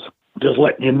said was, just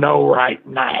letting you know right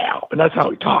now. And that's how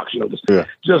he talks,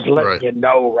 just letting you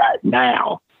know right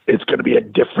now. It's going to be a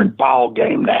different ball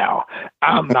game now.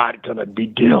 I'm not going to be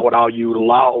dealing with all you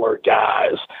Lawler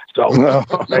guys. So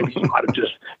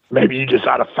maybe you just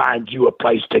ought to find you a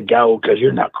place to go because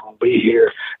you're not going to be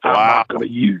here. I'm not going to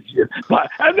use you.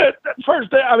 And the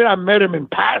first day, I met him in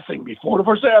passing before. The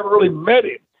first day I ever really met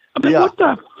him. What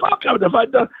the fuck have I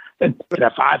done? And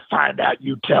if I find out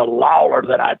you tell Lawler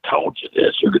that I told you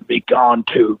this, you're going to be gone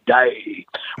today.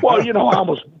 Well, I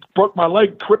almost broke my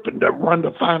leg tripping to run to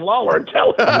find Lawler and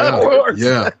tell him.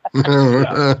 Yeah.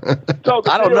 So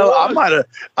I don't know.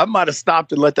 I might have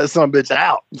stopped and let that son of a bitch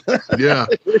out. Yeah.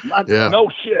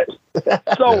 No shit.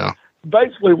 So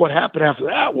basically what happened after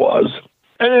that was,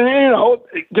 and then,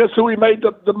 guess who he made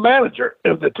the manager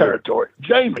of the territory?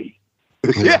 Jamie.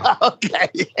 Yeah. Okay.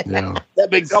 Yeah. That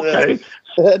makes sense.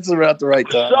 That's about the right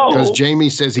time. Because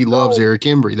Jamie says he loves Eric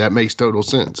Embry. That makes total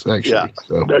sense, actually. Yeah.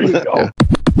 So, there you go.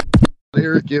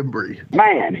 Eric Embry.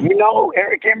 Man,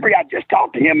 Eric Embry, I just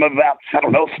talked to him about,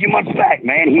 a few months back,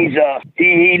 man. He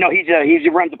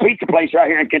runs a pizza place right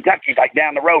here in Kentucky, like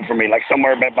down the road from me, like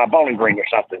somewhere by Bowling Green or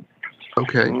something.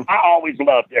 Okay. I always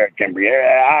loved Eric Embry.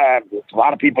 A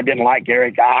lot of people didn't like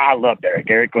Eric. I loved Eric.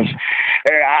 Eric was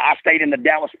I stayed in the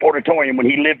Dallas Sportatorium when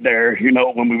he lived there,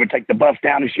 when we would take the bus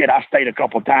down and shit. I stayed a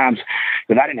couple of times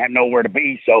because I didn't have nowhere to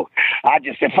be. So I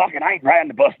just said, fuck it, I ain't riding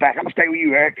the bus back. I'm going to stay with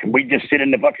you, Eric. And we just sit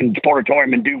in the fucking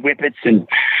Sportatorium and do whippets and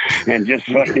just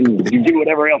fucking do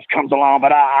whatever else comes along.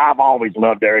 But I've always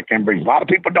loved Eric Embry. A lot of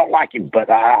people don't like him, but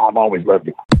I've always loved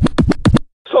him.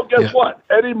 So guess what?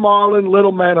 Eddie Marlin,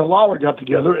 Little Man, and Lawler got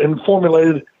together and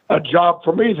formulated a job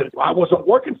for me that I wasn't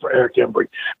working for Eric Embry.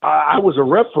 I was a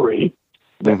referee,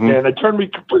 and they turned me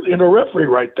completely into a referee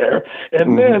right there.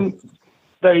 And then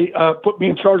they put me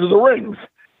in charge of the rings.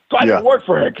 So I didn't work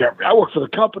for Eric Embry. I worked for the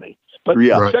company. But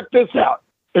check this out.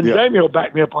 And Jamie will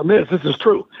back me up on this. This is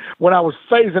true. When I was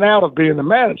phasing out of being the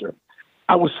manager,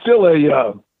 I was still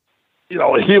a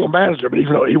heel manager, but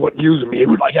even though he wasn't using me, he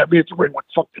would like have me at the ring with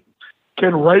fucking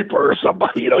Ken Raper or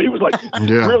somebody. He was like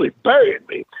really burying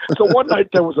me. So one night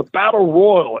there was a battle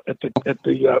royal at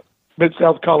the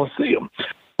Mid-South Coliseum.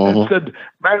 And said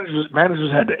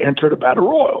managers had to enter the battle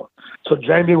royal. So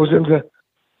Jamie was in the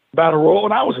battle royal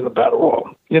and I was in the battle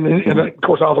royal. And of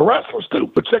course all the wrestlers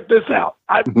too. But check this out.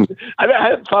 I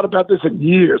hadn't thought about this in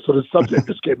years, so the subject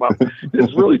just came up.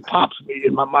 This really pops me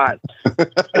in my mind.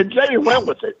 And Jamie went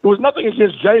with it. There was nothing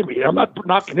against Jamie. I'm not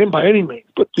knocking him by any means.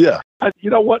 But you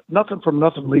know what? Nothing from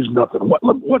nothing leaves nothing.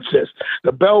 What's this?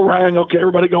 The bell rang. Okay,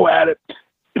 everybody go at it.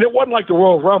 And it wasn't like the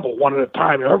Royal Rumble one at a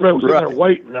time. Everybody was in there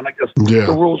waiting. And I guess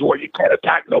the rules were you can't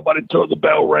attack nobody until the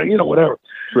bell rang, whatever.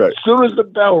 Right. As soon as the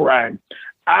bell rang,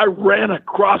 I ran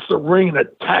across the ring and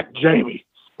attacked Jamie.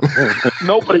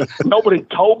 Nobody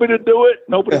told me to do it.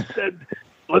 Nobody said,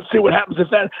 let's see what happens if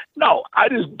that. No, I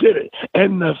just did it.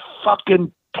 And the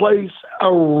fucking place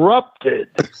erupted.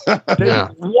 They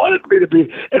wanted me to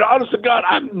be. And honest to God,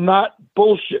 I'm not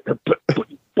bullshit.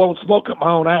 Blowing smoke up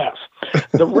my own ass.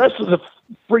 The rest of the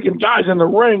freaking guys in the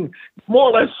ring more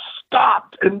or less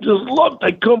stopped and just looked.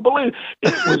 They couldn't believe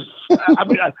it. It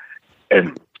was,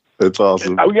 and it's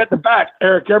awesome. We got the back.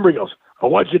 Eric Embry goes,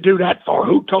 well, what'd you do that for?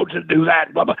 Who told you to do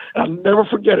that? Blah, blah. And I'll never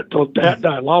forget it till Dad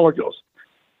died. Lawler goes,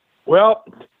 well,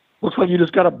 looks like you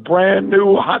just got a brand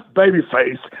new hot baby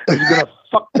face. And you're going to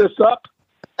fuck this up?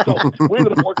 So we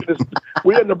ended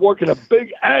up working a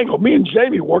big angle. Me and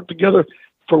Jamie worked together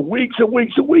for weeks and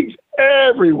weeks and weeks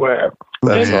everywhere.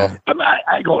 I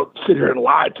ain't going to sit here and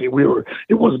lie to you.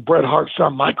 It was Bret Hart,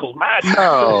 Shawn Michaels match.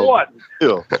 No. It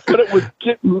wasn't. But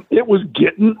it was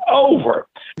getting over.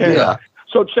 And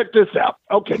so check this out.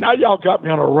 Okay, now y'all got me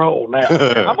on a roll now.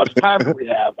 How much time do we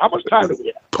have? How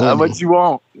much you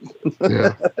want?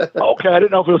 Okay, I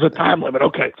didn't know if it was a time limit.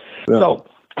 Okay. So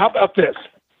how about this?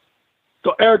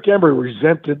 So Eric Embry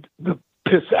resented the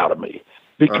piss out of me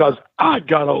because I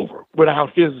got over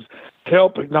without his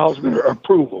help, acknowledgement, or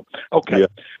approval. Okay.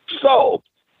 So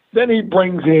then he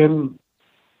brings in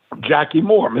Jackie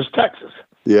Moore, Miss Texas.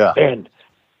 Yeah. And,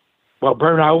 well,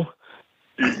 Bruno,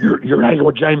 your angle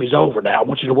with Jamie's over now. I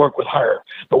want you to work with her.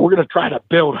 But we're going to try to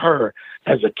build her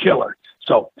as a killer.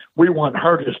 So we want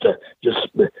her just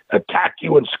to attack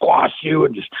you and squash you,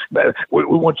 and we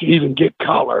want you to even get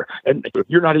color, and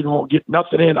you're not even going to get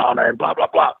nothing in on her, and blah blah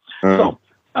blah. So,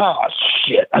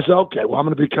 shit. I said, okay, well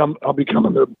I'll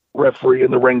become the referee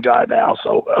and the ring guy now.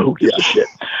 So who gives a shit?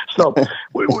 So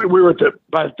we were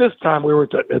by this time we were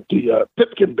at the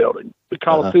Pipkin building. The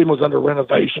Coliseum was under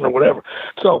renovation or whatever.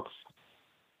 So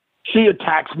she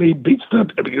attacks me, beats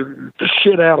the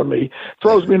shit out of me,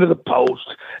 throws me into the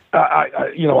post. I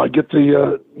get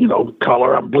the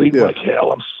color. I'm bleeding like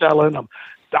hell. I'm selling. I'm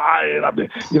dying.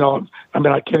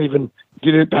 I can't even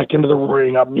get it back into the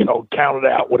ring. I'm counted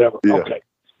out. Whatever. Okay,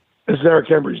 this is Eric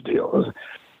Embry's deal.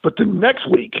 But the next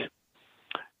week,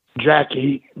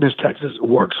 Jackie, Miss Texas,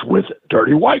 works with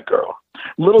Dirty White Girl,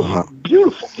 little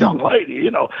beautiful young lady,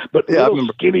 but little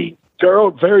skinny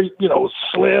girl, very,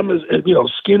 slim,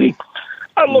 skinny.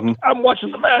 I'm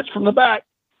watching the match from the back.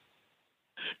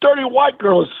 Dirty White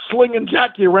Girl is slinging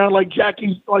Jackie around like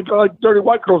Jackie's, like Dirty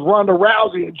White Girl's Ronda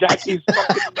Rousey, and Jackie's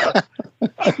fucking,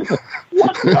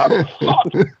 what the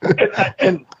fuck?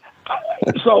 And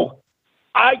so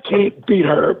I can't beat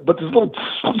her, but this little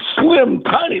slim,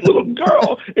 tiny little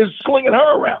girl is slinging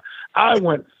her around. I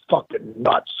went fucking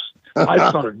nuts. I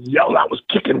started yelling. I was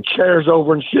kicking chairs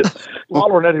over and shit.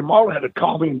 Lawler and Eddie Marlin had to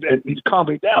calm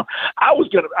me down.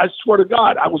 I swear to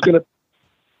God,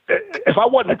 if I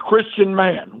wasn't a Christian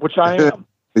man, which I am,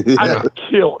 I'd have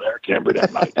killed Eric Embry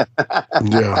that night.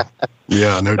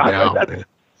 Yeah, no doubt.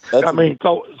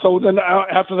 So then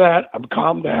after that, I'm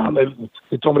calmed down.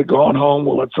 They told me to go on home.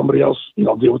 We'll let somebody else,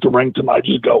 deal with the ring tonight.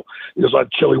 Just go. Just like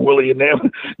Chili Willie and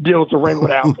them deal with the ring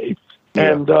without me.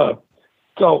 And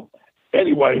so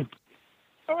anyway,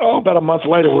 about a month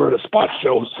later, we're at a spot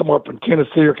show somewhere up in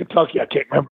Tennessee or Kentucky. I can't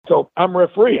remember. So I'm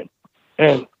refereeing,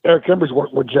 and Eric Embry's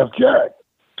working with Jeff Jarrett.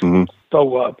 Mm-hmm.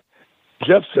 So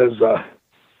Jeff says,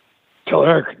 tell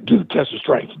Eric, do the test of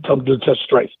strength. Tell him to do the test of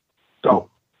strength. So, of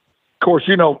course,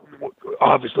 you know,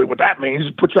 obviously what that means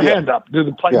is put your hand up. Do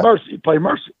the play mercy. Play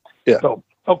mercy. Yeah. So,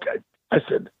 okay. I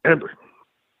said, Embry,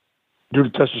 do the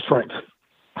test of strength.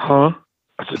 Huh?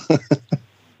 I said,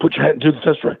 put your hand, do the test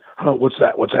of strength. Huh? What's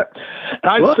that? What's that?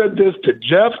 And I said this to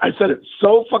Jeff. I said it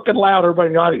so fucking loud everybody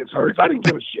in the audience heard it. I didn't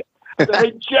give a shit. I said,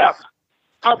 hey, Jeff,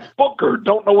 our booker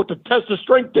don't know what the test of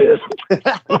strength is.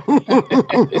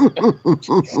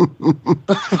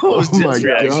 Oh my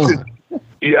God.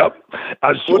 Yep.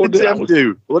 What did Jeff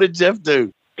do? What did Jeff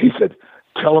do? He said,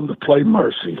 tell him to play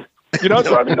mercy. You know,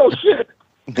 so I mean, no shit.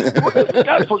 This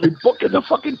guy's supposed to be booking the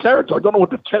fucking territory. I don't know what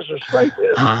the test of strength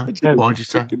is. What'd you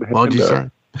say? What'd you say?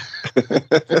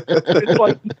 It's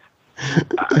like,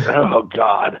 oh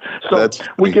God! So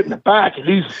we get in the back, and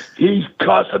he's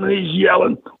cussing and he's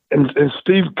yelling, and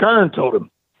Steve Kern told him,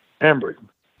 Embry,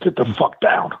 sit the fuck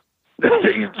down.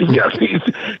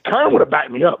 Kern would have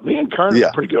backed me up. Me and Kern are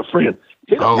a pretty good friend.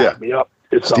 He don't back me up.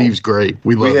 Steve's great.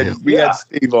 We love him. We had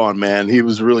Steve on, man. He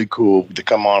was really cool to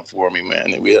come on for me,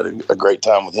 man. And we had a great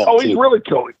time with him. Oh, he's really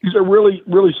cool. He's a really,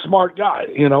 really smart guy,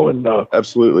 you know, and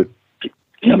absolutely.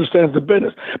 He understands the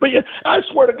business. But yeah, I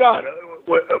swear to God,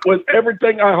 with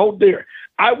everything I hold dear,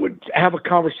 I would have a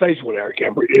conversation with Eric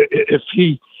Embry if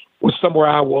he was somewhere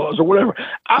I was or whatever.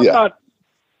 I'm not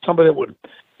somebody that would,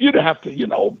 you'd have to, you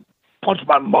know, punch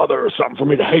my mother or something for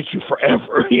me to hate you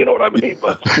forever. You know what I mean?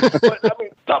 But I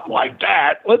mean, something like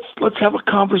that. Let's have a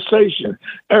conversation.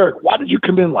 Eric, why did you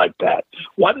come in like that?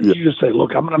 Why didn't you just say,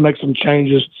 look, I'm going to make some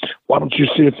changes. Why don't you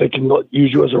see if they can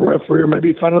use you as a referee or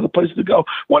maybe find another place to go?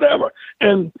 Whatever.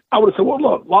 And I would have said, well,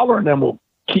 look, Lawler and them will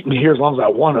keep me here as long as I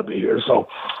want to be here. So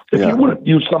if you want to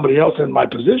use somebody else in my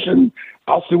position,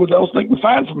 I'll see what else they can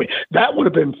find for me. That would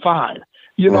have been fine.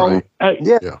 You know? Hey,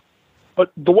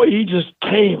 but the way he just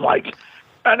came, like,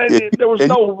 and there was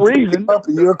no reason. Up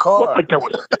in your car. Like there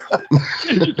was.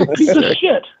 He's a piece of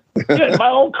shit. Yeah, in my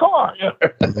own car. Yeah.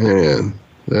 Man,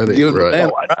 that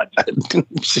ain't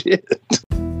right. Shit.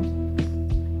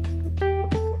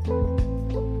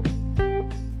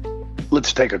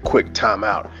 Let's take a quick time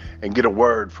out and get a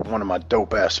word from one of my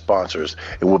dope-ass sponsors,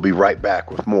 and we'll be right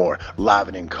back with more Live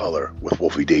and in Color with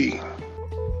Wolfie D.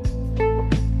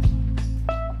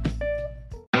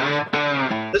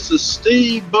 This is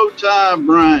Steve Bowtie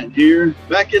Bryant here.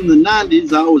 Back in the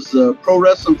 90s, I was a pro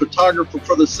wrestling photographer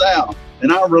for the South,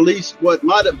 and I released what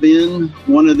might have been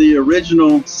one of the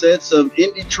original sets of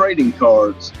indie trading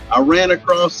cards. I ran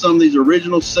across some of these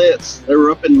original sets. They were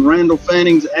up in Randall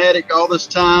Fanning's attic all this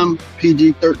time.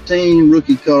 PG-13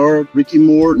 rookie card, Ricky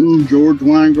Morton, George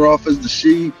Weingroff as the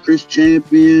Sheep, Chris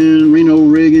Champion, Reno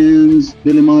Riggins,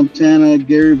 Billy Montana,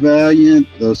 Gary Valiant,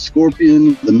 the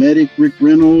Scorpion, the Medic, Rick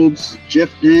Reynolds,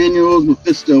 Jeff Daniels,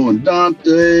 Mephisto and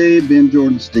Dante, Ben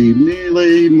Jordan, Steve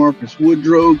Neely, Marcus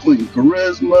Woodrow, Clinton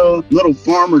Charisma, Little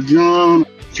Farmer John.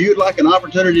 If you'd like an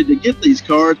opportunity to get these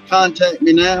cards, contact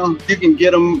me now. You can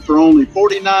get them for only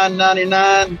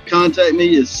 $49.99. Contact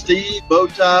me at Steve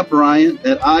Bowtie Bryant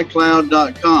at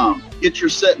iCloud.com. Get your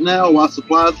set now while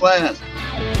supplies last.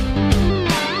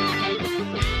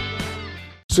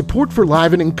 Support for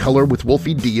Live and in Color with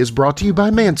Wolfie D is brought to you by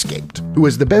Manscaped, who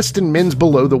is the best in men's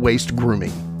below-the-waist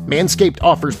grooming. Manscaped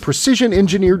offers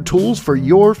precision-engineered tools for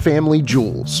your family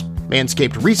jewels.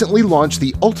 Manscaped recently launched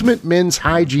the Ultimate Men's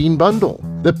Hygiene Bundle,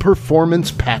 the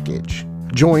Performance Package.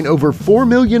 Join over 4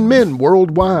 million men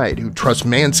worldwide who trust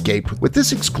Manscaped with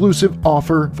this exclusive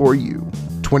offer for you.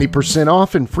 20%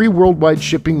 off and free worldwide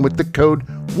shipping with the code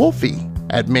WOLFIE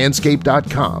at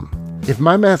manscaped.com. If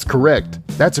my math's correct,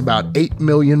 that's about 8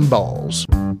 million balls.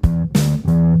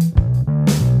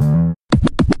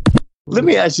 Let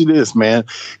me ask you this, man.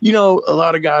 You know, a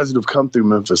lot of guys that have come through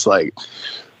Memphis, like,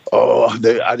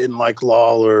 I didn't like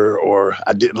Lawler, or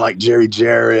I didn't like Jerry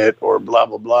Jarrett, or blah,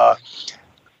 blah, blah.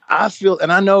 I feel,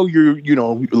 and I know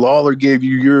Lawler gave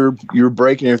you your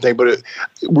break and everything, but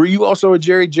were you also a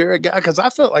Jerry Jarrett guy? Because I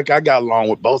felt like I got along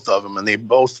with both of them, and they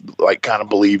both like kind of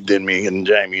believed in me and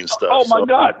Jamie and stuff. Oh my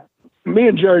God, me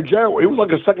and Jerry Jarrett, he was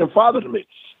like a second father to me.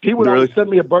 He would always send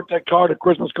me a birthday card, a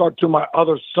Christmas card to my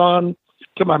other son,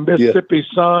 to my Mississippi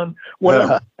son,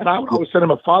 whatever. And I would always send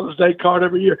him a Father's Day card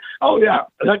every year. Oh yeah,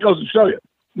 and that goes to show you,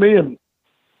 me and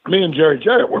Jerry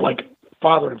Jarrett were like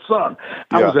father and son.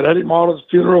 I was at Eddie Marlin's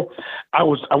funeral. I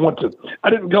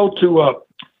didn't go to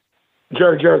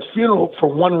Jerry Jarrett's funeral for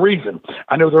one reason.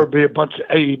 I knew there would be a bunch of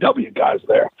AEW guys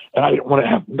there, and I didn't want to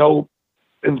have no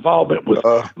involvement with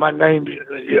my name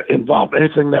involved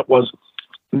anything that was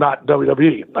not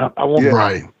WWE. I won't.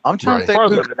 Right. I'm trying to think.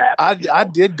 Further than that. I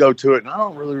did go to it, and I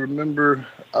don't really remember.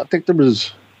 I think there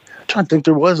was. I'm trying to think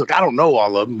there was. I don't know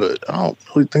all of them, but I don't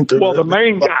really think there. Well, the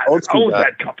main guy that owns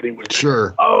that company was.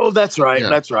 Sure. Oh, that's right. Yeah,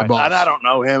 that's right. boss. I don't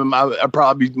know him. I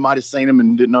probably might have seen him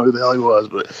and didn't know who the hell he was.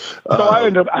 But So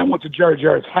I went to Jerry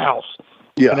Jarrett's house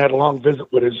and had a long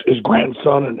visit with his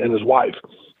grandson and his wife.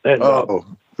 And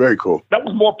very cool. That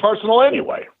was more personal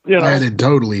anyway. You know? And it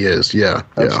totally is. Yeah.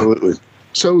 Absolutely.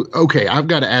 So, okay, I've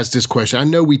got to ask this question. I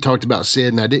know we talked about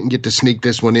Sid, and I didn't get to sneak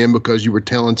this one in because you were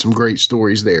telling some great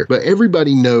stories there. But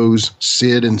everybody knows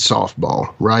Sid and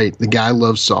softball, right? The guy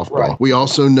loves softball. Right. We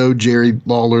also know Jerry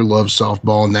Lawler loves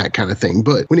softball and that kind of thing.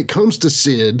 But when it comes to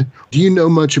Sid, do you know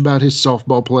much about his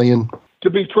softball playing? To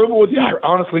be truthful with you, I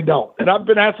honestly don't. And I've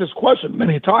been asked this question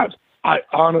many times. I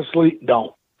honestly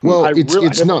don't. Well, I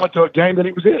not went to a game that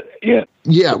he was in.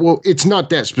 Yeah, well, it's not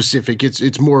that specific.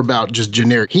 It's more about just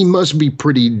generic. He must be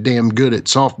pretty damn good at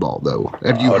softball, though.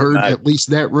 Have you heard at least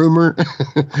that rumor?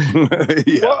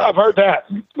 Yeah. Well, I've heard that,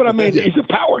 but I mean, he's a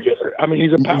power hitter.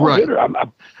 He's a power hitter.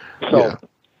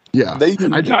 He's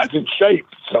in shape,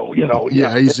 so you know.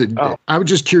 Yeah, I was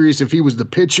just curious if he was the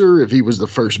pitcher, if he was the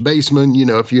first baseman. You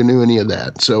know, if you knew any of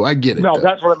that. So I get it. No,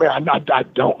 that's what I mean. I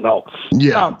don't know.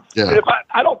 Yeah,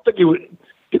 I don't think he would.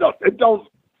 You know, it don't.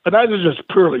 And that is just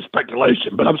purely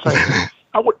speculation. But I'm saying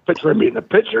I wouldn't picture him being the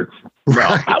pitcher.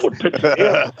 Right. I would picture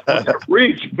him with a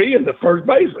reach being the first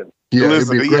baseman. Yeah,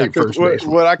 listen, it'd be a great first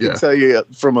baseman. What I can tell you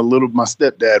from my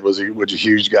stepdad was a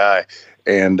huge guy,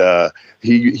 and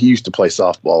he used to play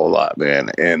softball a lot, man.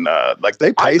 And like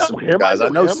they pay some guys. I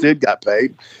know Sid got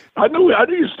paid. I knew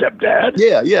your stepdad.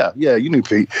 Yeah. You knew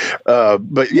Pete.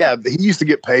 But yeah, he used to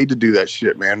get paid to do that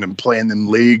shit, man, and play in them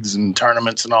leagues and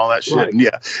tournaments and all that shit. Right. And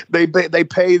yeah, they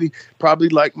pay probably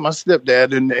like my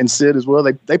stepdad and Sid as well.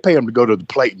 They pay him to go to the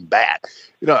plate and bat.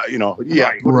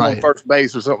 On first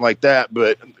base or something like that.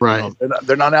 But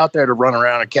they're not out there to run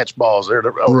around and catch balls. They're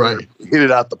to hit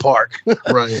it out the park.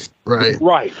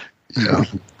 Right. Yeah.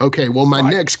 Okay. Well, my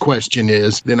next question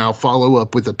is, then I'll follow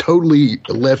up with a totally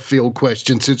left field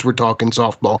question since we're talking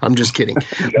softball. I'm just kidding.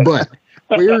 But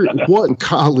what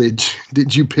college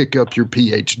did you pick up your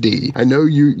PhD? I know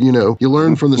you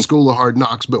learned from the School of Hard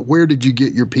Knocks, but where did you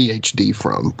get your PhD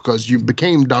from? Because you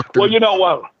became Dr. Well, you know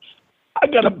what? I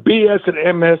got a BS,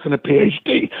 an MS, and a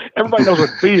PhD. Everybody knows what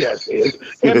BS is.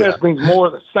 MS means more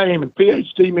of the same, and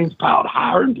PhD means piled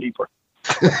higher and deeper.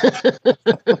 If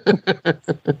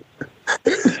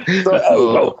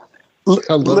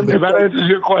that answers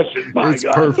your question, it's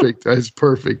perfect. That's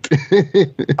perfect.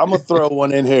 I'm gonna throw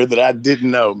one in here that I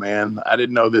didn't know, man. I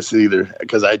didn't know this either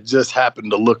because I just happened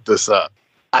to look this up.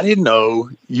 I didn't know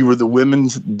you were the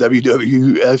women's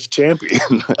WWF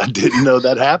champion. I didn't know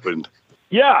that happened.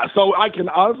 Yeah, so I can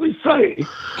honestly say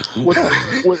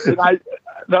that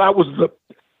I was the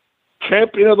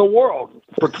champion of the world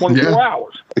for 24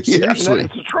 hours. Seriously.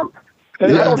 It's the truth.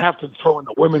 And I don't have to throw in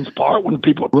the women's part when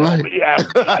people tell me,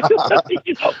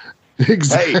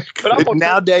 Exactly. Hey,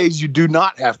 nowadays you do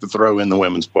not have to throw in the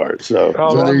women's part. So,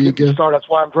 there you go. That's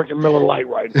why I'm drinking Miller Lite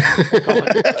right now.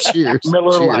 Cheers.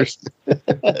 Miller Lite.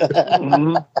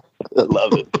 Mm-hmm. I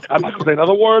love it. I'm not going to say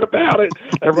another word about it.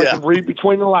 Everybody can read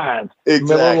between the lines.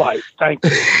 Exactly. Miller Lite. Thank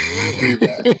you.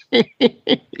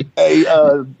 Hey,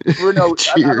 Bruno,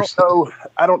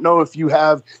 I don't know if you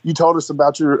told us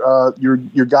about your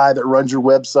guy that runs your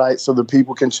website so that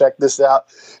people can check this out.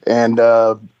 And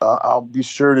I'll be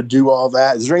sure to do all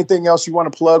that. Is there anything else you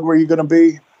want to plug where you're going to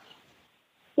be?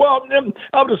 Well,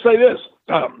 I'll just say this.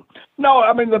 No,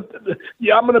 I mean, I'm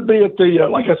going to be at the,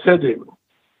 like I said,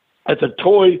 at the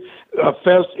Toy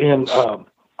Fest in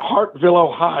Hartville,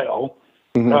 Ohio,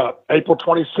 April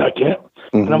 22nd.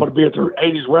 And I'm going to be at the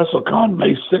 80s WrestleCon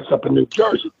May 6th up in New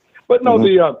Jersey. But no,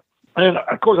 and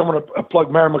of course I'm going to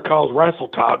plug Mary McCall's Wrestle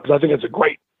Talk because I think it's a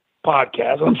great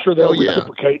podcast. And I'm sure they'll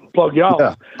reciprocate and plug y'all.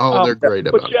 Yeah. Oh, they're great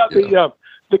about it.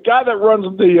 The guy that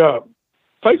runs the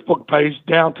Facebook page,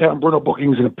 Downtown Bruno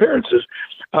Bookings and Appearances,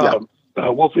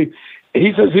 Wolfie,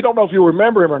 he says he don't know if you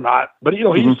remember him or not, but he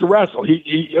used to wrestle.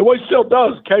 He still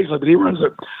does occasionally, but he runs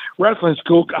a wrestling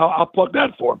school. I'll plug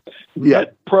that for him.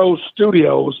 Met Pro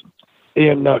Studios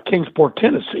in Kingsport,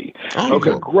 Tennessee. Oh,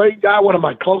 he's a great guy, one of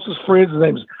my closest friends.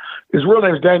 His real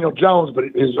name is Daniel Jones, but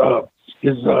his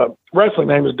wrestling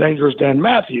name is Dangerous Dan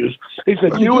Matthews. He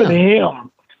said you and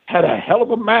him had a hell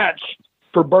of a match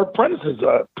for Burt Prentice's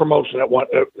promotion at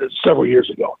several years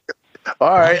ago.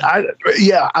 All right.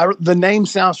 The name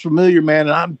sounds familiar, man.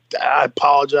 And I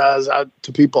apologize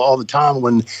to people all the time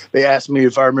when they ask me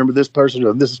if I remember this person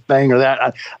or this thing or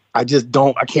that. I just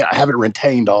don't. I haven't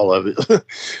retained all of it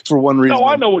for one reason. No,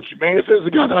 I know what you mean. If there's a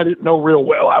guy that I didn't know real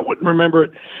well, I wouldn't remember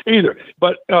it either.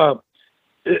 But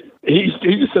he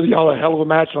just said y'all had a hell of a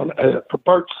match on for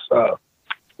Bert's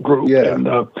group, and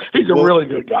he's a really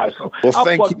good guy. So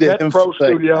I'll plug Net Pro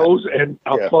Studios, and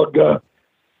I'll plug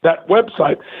that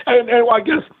website. And I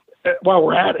guess while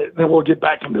we're at it, then we'll get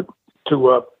back into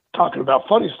talking about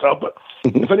funny stuff. But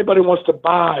if anybody wants to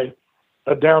buy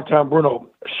a Downtown Bruno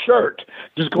shirt,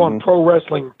 just go on Pro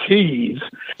Wrestling Tees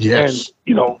and,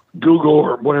 Google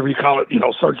or whatever you call it,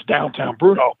 search Downtown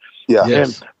Bruno. Yeah.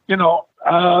 And,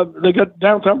 they got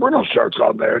Downtown Bruno shirts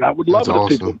on there, and I would love it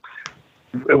if people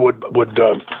would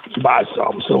buy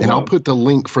some. So, and I'll put the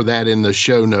link for that in the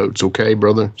show notes, okay,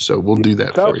 brother? So we'll do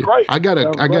that for you. Great. I got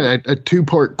a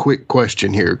two-part quick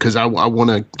question here because I want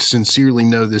to sincerely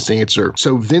know this answer.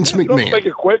 So Vince McMahon. Don't make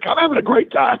it quick. I'm having a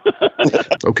great time.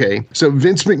 Okay. So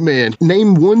Vince McMahon,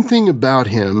 name one thing about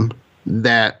him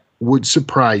that would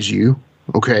surprise you,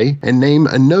 okay? And name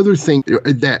another thing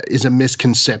that is a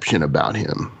misconception about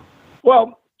him.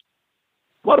 Well,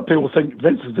 a lot of people think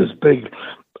Vince is this big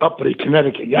uppity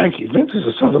Connecticut Yankee. Vince is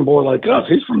a Southern boy like us.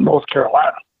 He's from North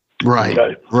Carolina. Right,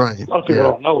 right. A lot of people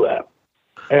don't know that.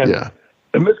 And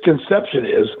the misconception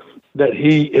is that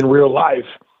he, in real life,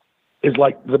 is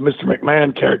like the Mr.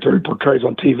 McMahon character he portrays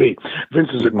on TV.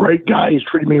 Vince is a great guy. He's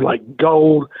treated me like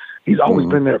gold. He's always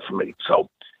been there for me. So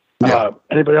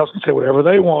anybody else can say whatever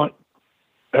they want,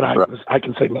 and I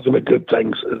can say nothing but good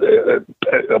things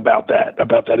about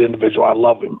that individual. I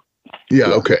love him. Yeah,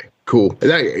 okay. Cool.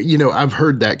 I've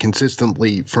heard that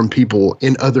consistently from people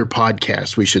in other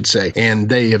podcasts, we should say, and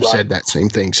they have said that same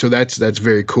thing. So that's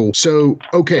very cool. So,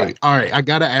 okay. All right. I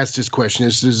got to ask this question.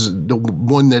 This is the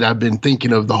one that I've been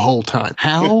thinking of the whole time.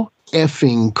 How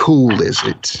effing cool is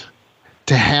it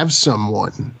to have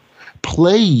someone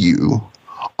play you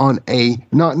on a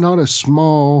not a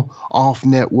small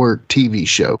off-network TV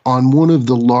show, on one of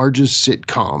the largest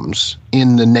sitcoms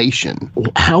in the nation?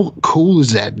 How cool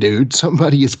is that, dude?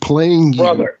 Somebody is playing you.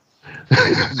 Brother,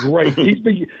 it's great.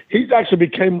 He's actually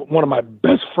became one of my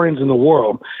best friends in the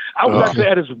world. I was actually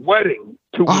at his wedding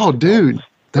 2 weeks ago. Dude,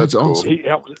 that's awesome. He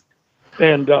helped,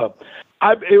 and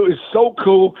it was so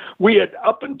cool. We had,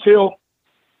 up until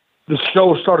the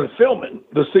show started filming,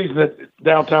 the season that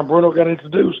Downtown Bruno got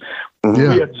introduced,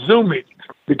 we had Zoom meetings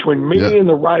between me and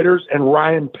the writers and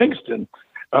Ryan Pinkston.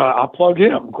 I'll plug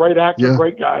him. Great actor,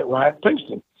 great guy, Ryan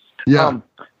Pinkston.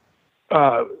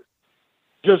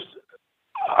 Just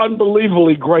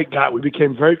unbelievably great guy. We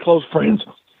became very close friends.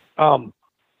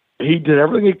 He did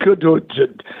everything he could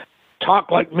to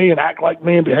talk like me and act like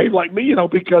me and behave like me,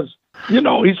 because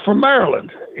he's from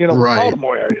Maryland,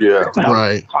 Baltimore area.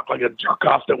 Talk like a jerk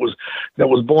off that was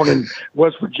born in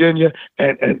West Virginia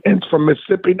and from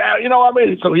Mississippi now.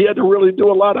 So he had to really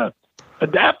do a lot of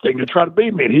adapting to try to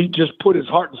be me. And he just put his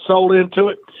heart and soul into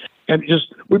it, and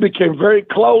we became very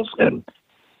close. And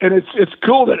it's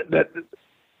cool that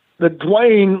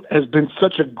Dwayne has been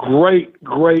such a great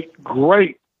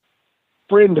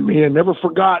friend to me, and never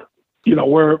forgot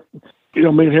where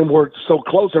me and him were so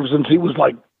close ever since he was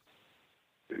like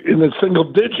in the single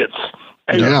digits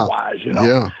age-wise,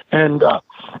 and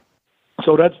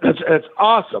so that's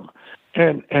awesome.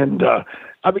 And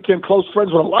I became close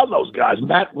friends with a lot of those guys.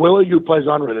 Matt Willey, who plays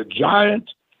Andre the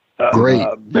Giant, great.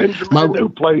 Benjamin, who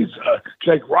plays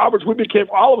Jake Roberts. We became,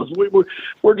 all of us.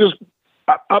 We're just.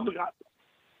 I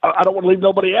don't want to leave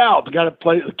nobody out. The guy that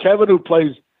plays Kevin, who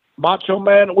plays Macho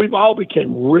Man, we've all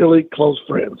became really close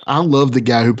friends. I love the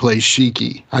guy who plays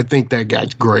Sheiky. I think that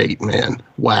guy's great, man.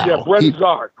 Wow. Yeah, Brett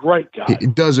Zard, great guy. He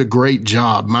does a great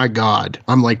job. My God.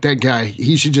 I'm like, that guy,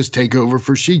 he should just take over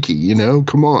for Sheiky,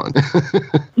 Come on.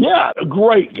 Yeah, a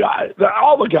great guy.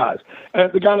 All the guys.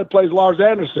 And the guy that plays Lars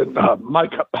Anderson,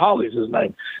 Mike Holly's his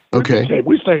name. Okay.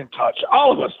 We stay in touch.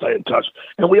 All of us stay in touch.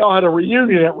 And we all had a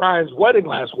reunion at Ryan's wedding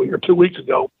last week or 2 weeks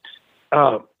ago.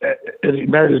 And he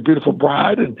married his beautiful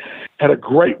bride and had a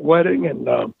great wedding. And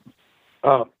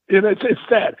it's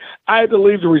sad. I had to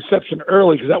leave the reception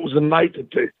early because that was the night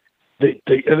that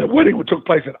the wedding took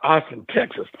place in Austin,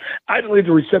 Texas. I had to leave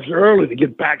the reception early to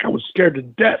get back. I was scared to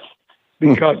death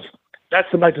because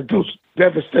that's the night that those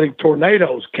devastating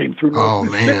tornadoes came through. Oh,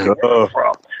 man. Dude.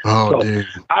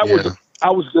 I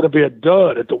was going to be a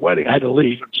dud at the wedding. I had to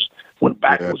leave and just went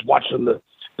back and was watching the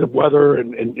weather,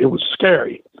 and it was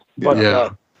scary.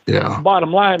 But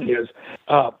bottom line is,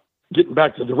 getting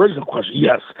back to the original question,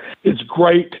 yes, it's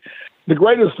great. The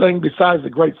greatest thing besides the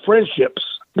great friendships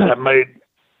that I've made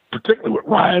particularly with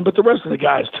Ryan, but the rest of the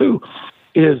guys too,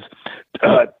 is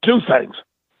two things.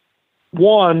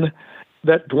 One,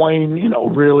 that Dwayne,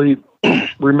 really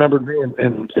remembered me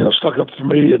and stuck up for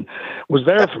me and was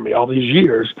there for me all these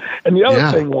years. And the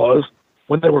other thing was,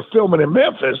 when they were filming in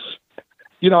Memphis,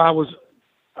 I was,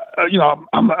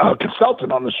 I'm a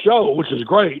consultant on the show, which is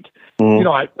great.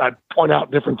 I point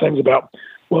out different things about,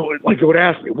 like they would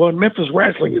ask me, in Memphis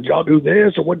wrestling, did y'all do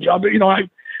this or what did y'all do? Of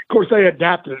course, they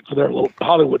adapted it for their little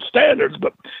Hollywood standards,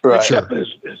 but they kept it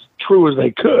as true as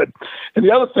they could. And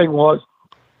the other thing was,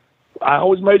 I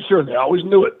always made sure, and they always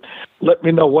knew it, let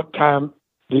me know what time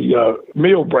the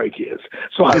meal break is.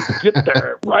 So I get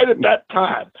there right at that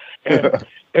time.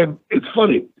 And it's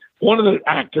funny, one of the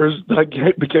actors that I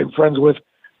became friends with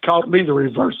called me the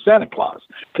reverse Santa Claus,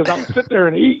 because I would sit there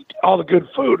and eat all the good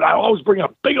food. I always bring a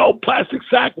big old plastic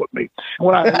sack with me. And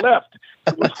when I left,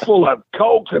 it was full of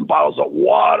Cokes and bottles of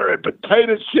water and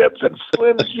potato chips and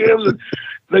Slim Jims. And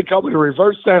they called me the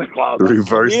reverse Santa Claus.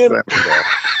 Reverse Santa Claus.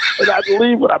 And I'd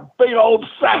leave with a big old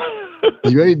sack.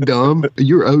 You ain't dumb.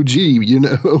 You're OG,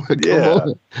 Come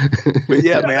on. But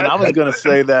yeah, man, I was going to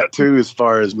say that too, as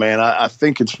far as, man, I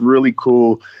think it's really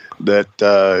cool that,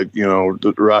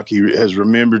 Rocky has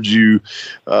remembered you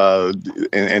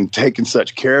and taken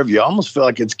such care of you. I almost feel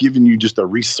like it's given you just a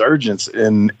resurgence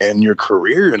in your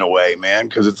career in a way, man,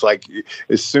 because it's like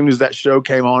as soon as that show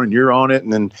came on and you're on it,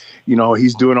 and then,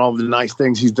 he's doing all the nice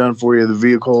things he's done for you, the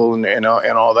vehicle and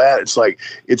all that, it's like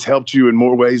it's helped you in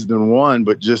more ways than one,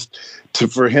 but just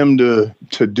for him to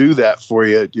do that for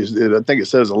you, I think it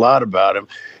says a lot about him.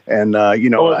 And,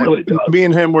 really me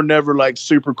and him were never like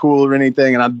super cool or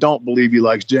anything. And I don't believe he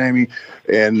likes Jamie.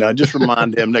 And just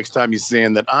remind him next time you see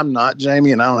him that I'm not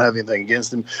Jamie and I don't have anything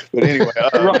against him. But anyway,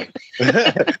 I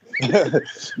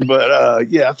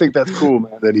think that's cool,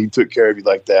 man, that he took care of you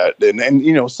like that. And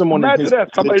someone. Imagine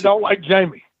that somebody don't like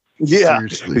Jamie. Yeah,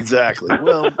 Seriously. Exactly.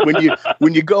 Well,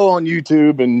 when you go on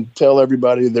YouTube and tell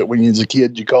everybody that when you was a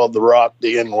kid you called The Rock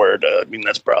the N-word,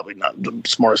 that's probably not the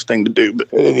smartest thing to do.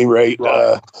 But at any rate,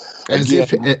 as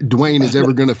if Dwayne is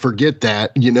ever going to forget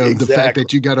that, Exactly. The fact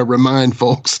that you got to remind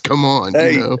folks. Come on,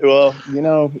 hey, well,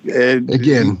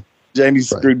 again. Jamie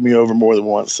screwed me over more than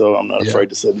once, so I'm not afraid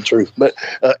to say the truth. But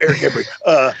Eric Embry,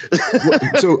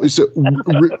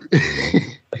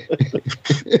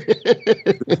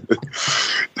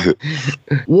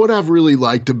 what I've really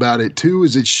liked about it too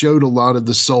is it showed a lot of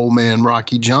the soul man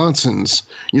Rocky Johnson's.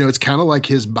 It's kind of like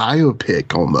his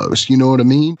biopic almost. You know what I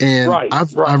mean? And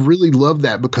I really love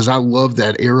that because I love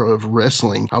that era of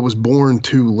wrestling. I was born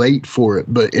too late for it,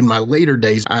 but in my later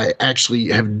days, I actually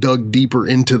have dug deeper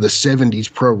into the 70s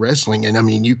pro wrestling. And I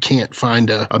mean, you can't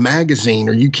find a magazine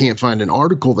or you can't find an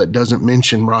article that doesn't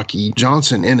mention Rocky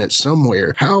Johnson in it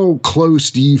somewhere. How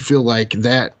close do you feel like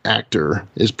that actor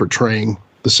is portraying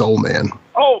the soul man?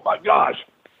 Oh my gosh,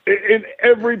 in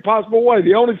every possible way.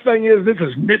 The only thing is, this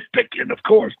is nitpicking, of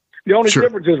course. The only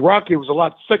difference is Rocky was a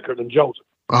lot thicker than Joseph.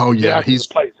 Oh yeah, I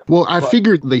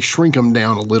figured they shrink him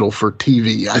down a little for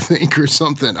TV, I think, or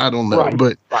something. I don't know,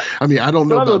 but I mean, I don't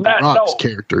know about The Rock's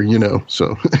character,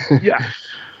 So yeah.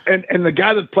 And the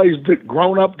guy that plays the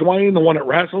grown-up Dwayne, the one that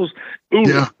wrestles, and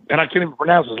I can't even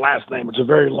pronounce his last name. It's a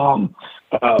very long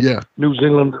New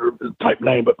Zealand type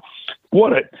name, but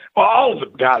all of the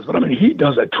guys. But I mean, he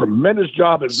does a tremendous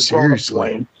job as the grown-up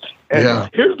Dwayne.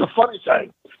 And here's the funny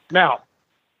thing. Now,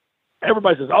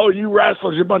 everybody says, "Oh, you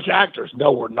wrestlers, you're a bunch of actors."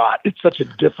 No, we're not. It's such a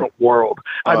different world.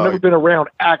 I've never been around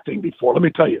acting before. Let me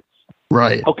tell you.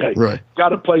 Right. Okay. Right. Guy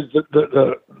that plays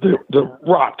the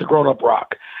Rock, the grown-up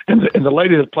Rock, and the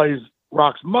lady that plays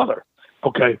Rock's mother.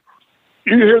 Okay.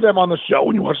 You hear them on the show.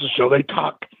 When you watch the show, they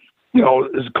talk,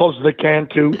 as close as they can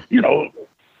to,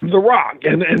 the Rock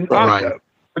and Anka,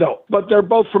 but they're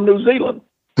both from New Zealand,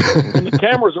 and the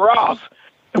cameras are off,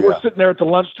 and we're sitting there at the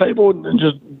lunch table and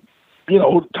just,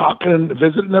 talking and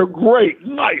visiting. They're great,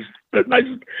 nice, but I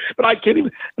can't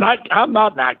even. And I'm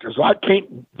not an actor, so I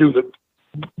can't do the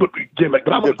gimmick,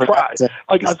 but I'm going to try.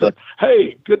 Like I said,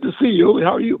 "Hey, good to see you.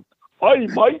 How are you?" "Hey,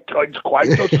 Mike, it's quite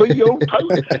to see you."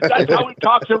 That's how he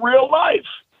talks in real life.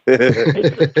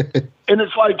 And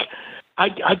it's like,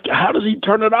 how does he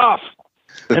turn it off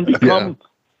and become,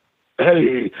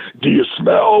 "Hey, do you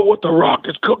smell what the Rock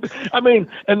is cooking?" I mean,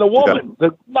 and the woman,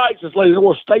 the nicest lady,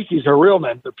 well, Stacy's her real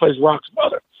name, that plays Rock's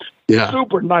mother.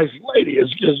 Super nice lady, is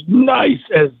just nice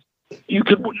as you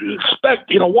could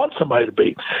expect, want somebody to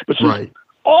be. But she's,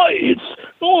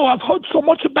 I've heard so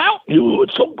much about you.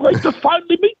 It's so great to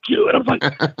finally meet you. And I was like,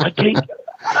 I can't.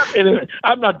 And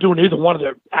I'm not doing either one of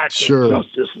their actors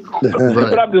justice.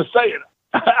 But I'm just saying,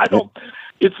 I don't.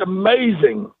 It's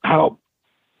amazing how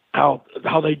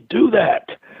they do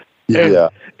that.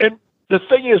 And the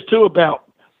thing is, too, about,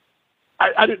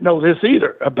 I didn't know this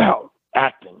either about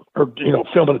acting or,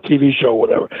 filming a TV show or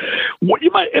whatever.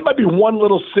 It might be one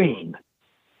little scene,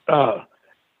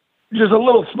 just a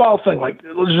little small thing. Like,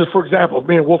 just for example, if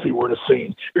me and Wolfie were in a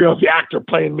scene, the actor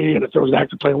playing me and if there was an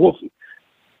actor playing Wolfie.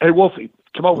 Hey, Wolfie,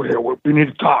 come over here. We need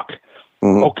to talk.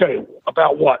 Mm-hmm. Okay,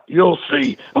 about what? You'll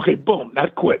see. Okay, boom,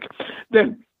 that quick.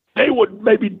 Then they would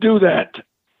maybe do that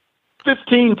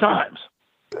 15 times.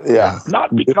 Yeah.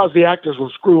 Not because the actors were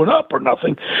screwing up or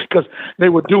nothing, because they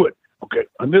would do it. Okay,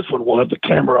 on this one, we'll have the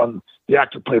camera on the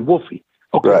actor playing Wolfie.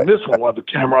 Okay, on this one, we'll have the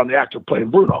camera on the actor playing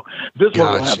Bruno. This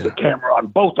one, we'll have the camera on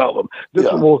both of them. This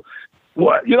one will,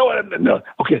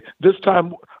 okay, this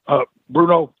time,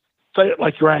 Bruno, say it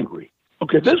like you're angry.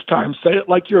 Okay, this time, say it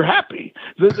like you're happy.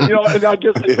 And I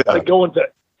guess they go into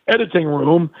editing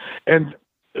room and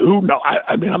who knows?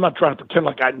 I mean, I'm not trying to pretend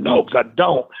like I know because I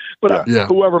don't. But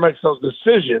whoever makes those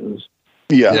decisions,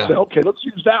 say, okay, let's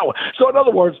use that one. So in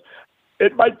other words,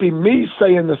 it might be me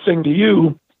saying the thing to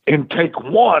you in take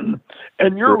one,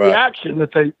 and your reaction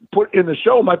that they put in the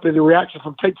show might be the reaction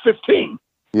from take 15.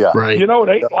 Yeah, right. It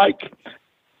ain't like,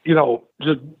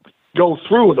 just go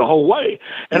through the whole way.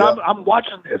 And I'm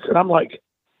watching this, and I'm like,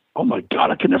 oh my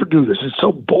God, I can never do this. It's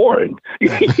so boring.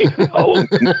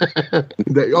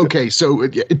 Okay, so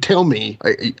tell me,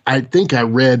 I think I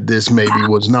read this maybe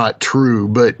was not true,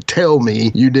 but tell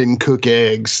me you didn't cook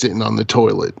eggs sitting on the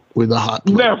toilet with a hot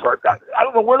plate. Never. I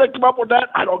don't know where they come up with that.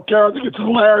 I don't care. I think it's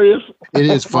hilarious. It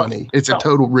is funny. It's a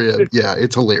total rib. Yeah,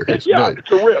 it's hilarious.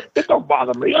 It's a rib. It don't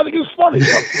bother me. I think it's funny.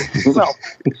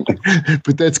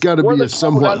 But that's got to be a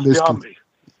somewhat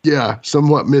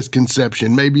somewhat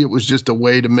misconception. Maybe it was just a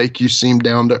way to make you seem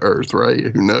down to earth, right?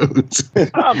 Who knows?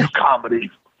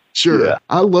 Comedy. Sure. Yeah.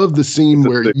 I love the scene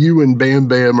where you and Bam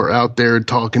Bam are out there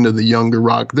talking to the younger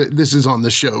Rock. This is on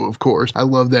the show, of course. I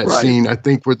love that scene. I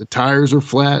think where the tires are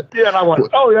flat. Yeah, and I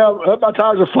went, my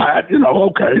tires are flat.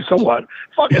 Okay, so what?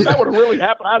 Fuck, if that would have really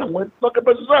happened, I'd have went fucking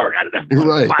berserk. I didn't have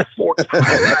to buy 4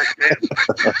 tires.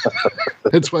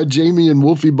 That's why Jamie and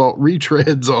Wolfie bought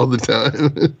retreads all the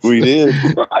time. We did.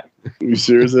 We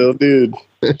sure as hell did.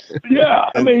 Yeah,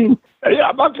 I mean, but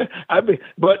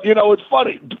it's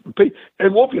funny,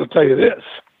 and Wolfie will tell you this.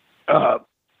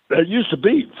 There used to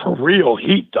be for real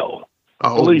heat, though.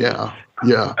 Oh, yeah.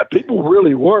 People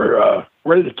really were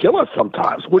ready to kill us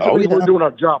sometimes, which we were doing our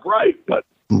job right. But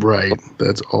right,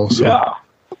 that's awesome. Yeah,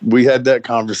 we had that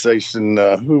conversation.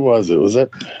 Who was it? Was that?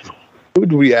 Who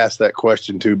did we ask that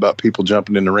question to about people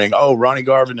jumping in the ring? Oh, Ronnie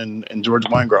Garvin and George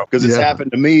Weingrove, because it's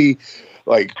happened to me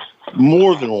like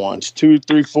more than once, 2,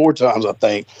 3, 4 times, I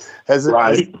think. Has it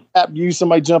happened to you?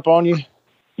 Somebody jump on you?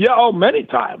 Yeah, many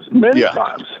times. Many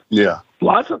times. Yeah.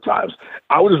 Lots of times.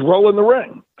 I would just roll in the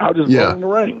ring.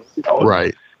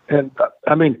 Right. And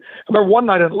I remember one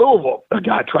night in Louisville, a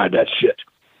guy tried that shit.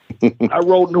 I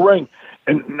rolled in the ring,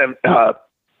 and then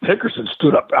Hickerson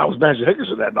stood up. I was managing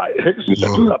Hickerson that night. Hickerson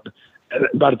stood up, and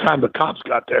by the time the cops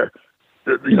got there,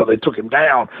 they took him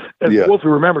down. And Wolfie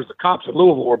remembers the cops in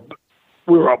Louisville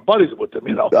we were buddies with them,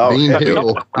 Bean Hill.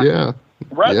 Yeah.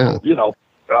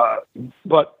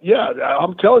 But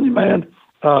I'm telling you, man,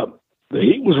 the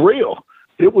heat was real.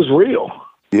 It was real.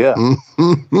 Yeah.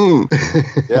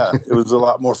 Yeah. It was a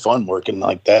lot more fun working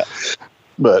like that.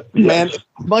 But man, as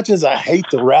much as I hate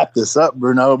to wrap this up,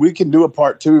 Bruno, we can do a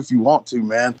part 2 if you want to,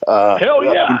 man. Hell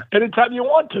yeah. Anytime you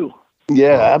want to.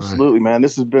 Yeah, absolutely, man.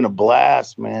 This has been a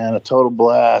blast, man, a total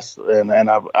blast. And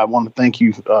I want to thank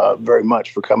you very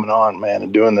much for coming on, man,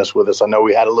 and doing this with us. I know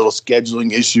we had a little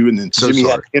scheduling issue, and then Jimmy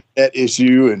had an internet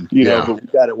issue, and but we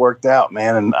got it worked out,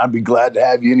 man. And I'd be glad to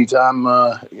have you anytime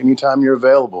you're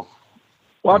available.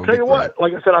 Well, I'll tell you what,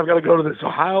 like I said, I've got to go to this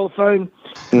Ohio thing,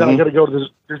 and then I got to go to this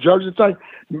New Jersey thing.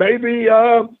 Maybe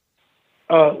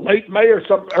late May or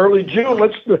something, early June.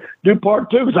 Let's do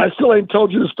part 2, because I still ain't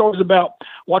told you the stories about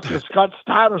watching Scott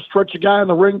Steiner stretch a guy in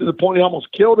the ring to the point he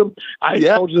almost killed him. I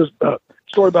told you this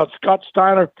story about Scott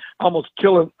Steiner almost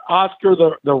killing Oscar,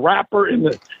 the rapper, in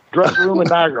the dressing room in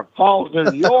Niagara Falls,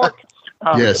 New York.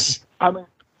 Yes.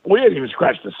 We ain't even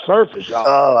scratched the surface, y'all.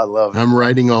 Oh, I love it. I'm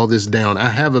writing all this down. I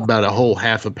have about a whole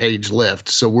half a page left,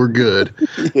 so we're good.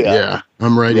 Yeah.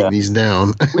 I'm writing these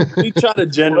down. we try to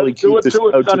generally keep this to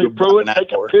it, Sonny Pruitt,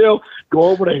 take a pill, go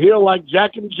over the hill like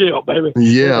Jack and Jill, baby.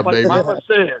 Yeah, like baby. Mama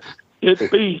says,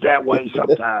 it bees that way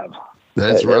sometimes.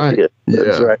 That's right.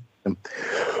 That's right.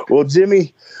 Well,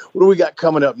 Jimmy, what do we got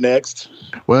coming up next?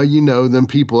 Well, them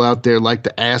people out there like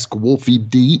to ask Wolfie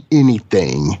D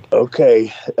anything.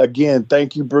 Okay. Again,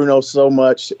 thank you, Bruno, so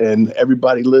much. And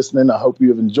everybody listening, I hope you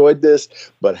have enjoyed this.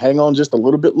 But hang on just a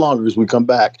little bit longer as we come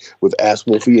back with Ask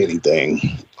Wolfie Anything.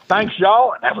 Thanks,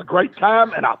 y'all, and have a great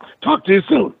time, and I'll talk to you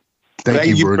soon.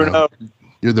 Thank you, Bruno.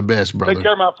 You're the best, brother. Take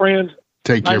care, my friends.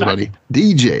 Take care, buddy.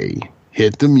 DJ,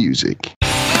 hit the music.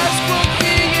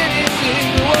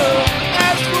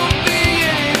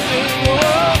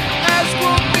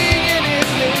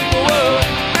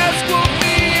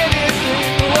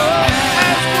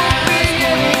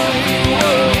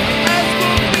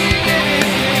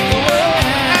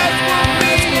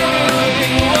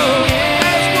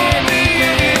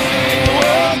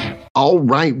 All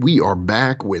right, we are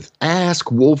back with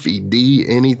Ask Wolfie D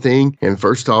Anything. And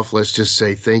first off, let's just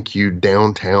say thank you,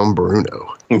 Downtown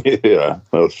Bruno. Yeah,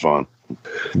 that was fun.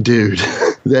 Dude,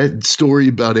 that story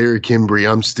about Eric Embry,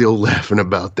 I'm still laughing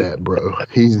about that, bro.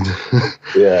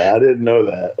 Yeah, I didn't know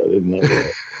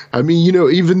that. I mean,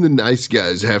 even the nice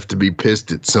guys have to be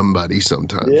pissed at somebody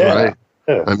sometimes, right?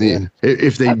 Yeah, I mean,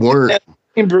 if they weren't. I've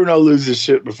seen Bruno lose his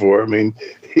shit before. I mean,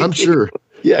 I'm sure.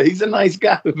 Yeah, he's a nice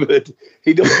guy, but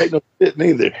he don't take no shit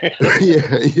neither.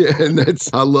 yeah, and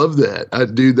I love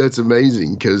that. Dude, that's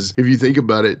amazing, because if you think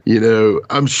about it,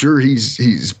 I'm sure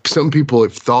he's some people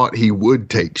have thought he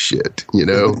would take shit,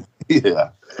 Yeah.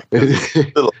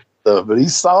 But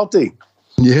he's salty.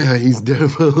 Yeah, he's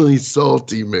definitely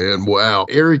salty, man. Wow.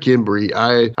 Eric Embry,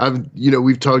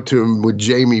 we've talked to him with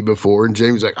Jamie before, and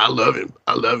Jamie's like, I love him.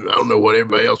 I don't know what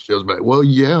everybody else feels about it. Well,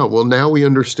 yeah. Well, now we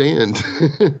understand.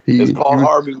 As Paul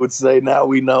Harvey would say, now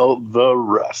we know the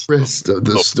rest of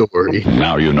the story.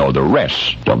 Now you know the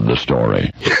rest of the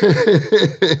story.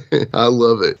 I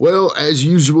love it. Well, as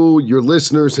usual, your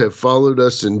listeners have followed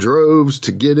us in droves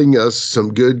to getting us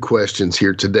some good questions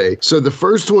here today. So the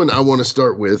first one I want to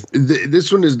start with,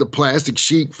 this one is the Plastic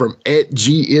Sheik from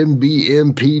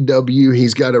 @GMBMPW.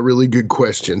 He's got a really good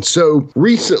question. So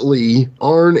recently,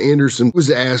 Arn Anderson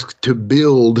was asked to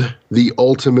build the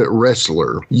Ultimate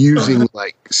Wrestler using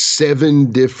like 7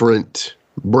 different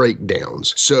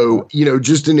breakdowns. So,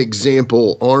 just an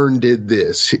example, Arn did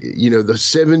this. The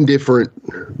 7 different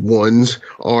ones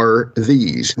are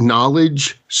these: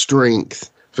 knowledge,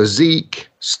 strength, physique,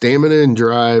 stamina and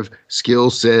drive, skill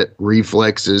set,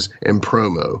 reflexes, and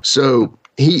promo. So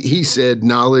he said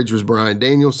knowledge was Bryan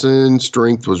Danielson,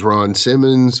 strength was Ron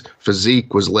Simmons,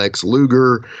 physique was Lex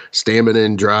Luger, stamina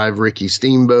and drive Ricky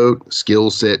Steamboat, skill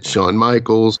set Shawn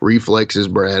Michaels, reflexes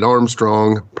Brad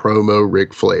Armstrong, promo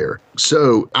Ric Flair.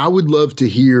 So I would love to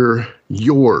hear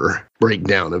your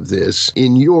breakdown of this,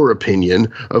 in your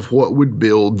opinion, of what would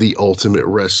build the Ultimate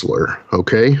Wrestler.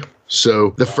 Okay?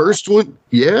 So the first one,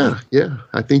 yeah,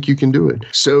 I think you can do it.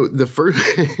 So the first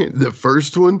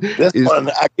one is one,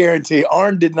 I guarantee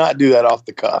Arn did not do that off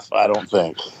the cuff. I don't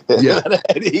think. Yeah,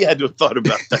 he had to have thought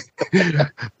about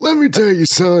that. Let me tell you,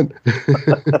 son,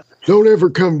 don't ever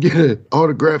come get an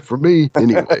autograph from me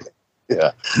anyway.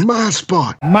 Yeah. My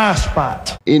spot.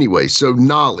 Anyway, so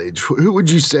knowledge. Who would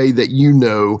you say that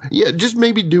Yeah, just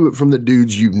maybe do it from the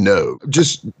dudes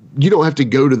Just, you don't have to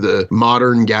go to the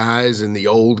modern guys and the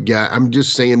old guy. I'm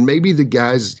just saying maybe the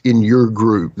guys in your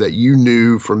group that you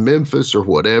knew from Memphis or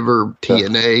whatever,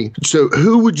 TNA. So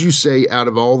who would you say out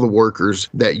of all the workers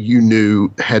that you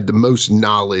knew had the most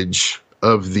knowledge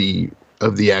of the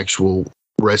actual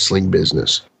wrestling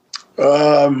business?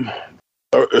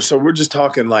 So we're just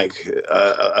talking like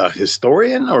a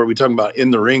historian, or are we talking about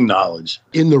in the ring knowledge?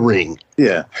 In the ring.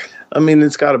 Yeah. I mean,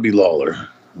 it's got to be Lawler.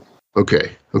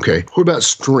 Okay. What about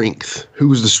strength? Who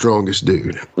was the strongest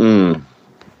dude?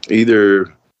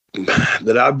 Either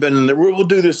that I've been in we'll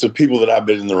do this to people that I've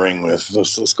been in the ring with.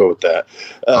 Let's go with that.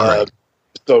 All right.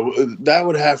 So that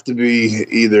would have to be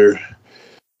either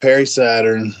Perry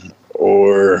Saturn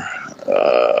or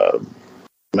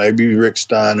maybe Rick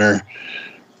Steiner.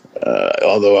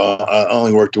 Although I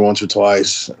only worked once or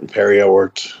twice. Perry, I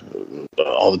worked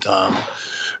all the time.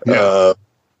 Yeah.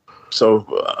 So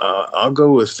I'll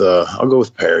go with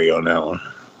Perry on that one.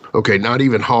 Okay, not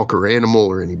even Hawk or Animal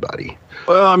or anybody.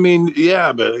 Well, I mean,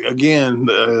 yeah, but again,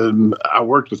 I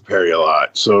worked with Perry a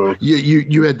lot, so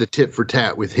you had the tit for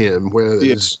tat with him.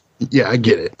 Yeah, I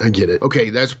get it. Okay,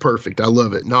 that's perfect. I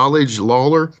love it. Knowledge,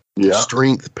 Lawler. Yeah.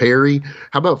 Strength, Perry.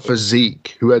 How about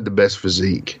physique? Who had the best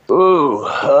physique? Ooh,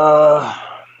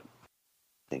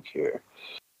 think here.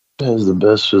 Who has the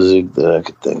best physique that I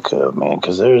could think of, man?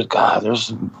 Because there's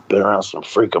been around some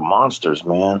freaking monsters,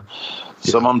 man.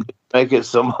 Some of them didn't make it,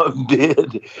 some of them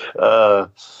did. I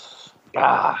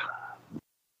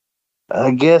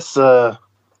guess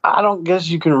I don't guess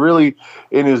you can really,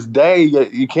 in his day,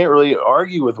 you can't really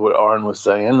argue with what Arn was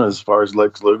saying as far as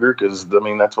Lex Luger, because I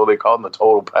mean that's what they called him, the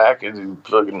total package. He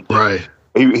fucking right.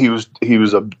 He was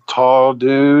a tall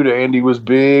dude and he was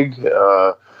big.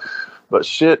 But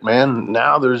shit, man,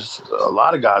 now there's a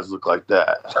lot of guys look like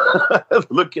that.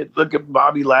 look at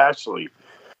Bobby Lashley.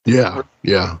 Yeah.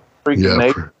 Freaking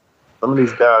Nate. Some of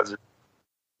these guys are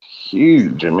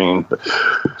huge. I mean,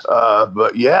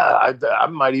 but yeah, I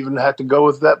might even have to go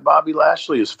with that Bobby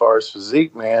Lashley as far as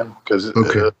physique, man, because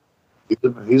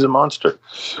he's a monster.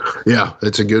 Yeah,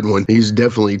 that's a good one. He's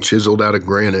definitely chiseled out of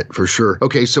granite for sure.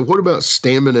 Okay, so what about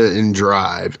stamina and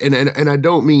drive? And I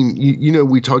don't mean,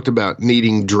 we talked about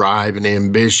needing drive and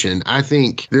ambition. I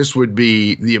think this would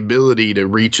be the ability to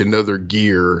reach another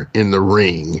gear in the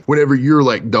ring. Whenever you're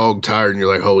like dog tired and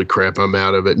you're like, holy crap, I'm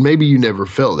out of it. Maybe you never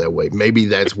felt that way. Maybe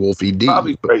that's Wolfie D.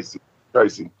 Probably Tracy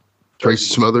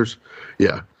Smothers?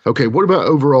 Yeah. Okay, what about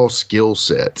overall skill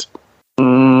set?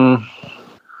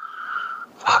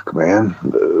 Fuck, man.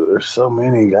 There's so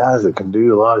many guys that can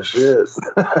do a lot of shit.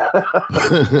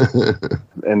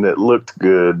 And it looked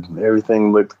good.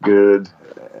 Everything looked good.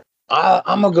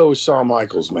 I'm going to go with Shawn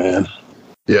Michaels, man.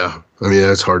 Yeah. I mean,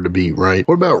 that's hard to beat, right?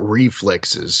 What about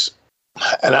reflexes?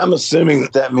 And I'm assuming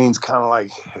that means kind of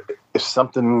like if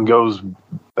something goes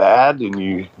bad and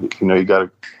you got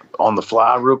to on the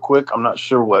fly real quick. I'm not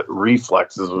sure what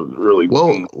reflexes would really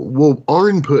mean. Well,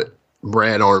 Arn put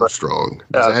Brad Armstrong.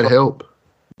 Does that help?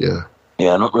 Yeah.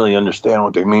 Yeah, I don't really understand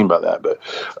what they mean by that, but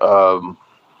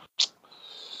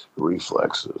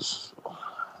reflexes.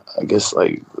 I guess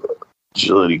like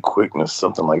agility, quickness,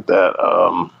 something like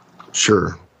that.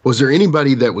 Sure. Was there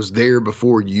anybody that was there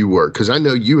before you were? Because I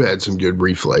know you had some good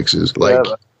reflexes. Like,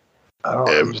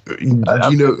 I'm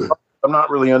not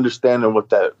really understanding what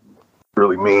that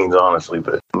really means, honestly.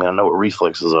 But I mean, I know what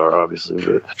reflexes are, obviously.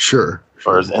 But sure. As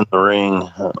far as in the ring,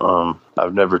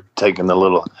 I've never taken the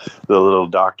little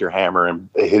doctor hammer and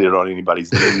hit it on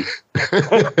anybody's knee.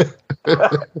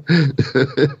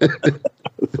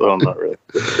 So I'm not really.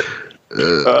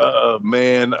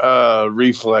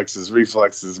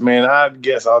 Reflexes. Man, I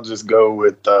guess I'll just go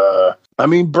with. I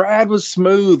mean, Brad was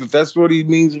smooth. If that's what he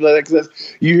means by that, 'cause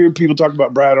you hear people talk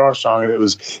about Brad Armstrong, and he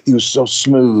was so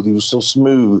smooth. He was so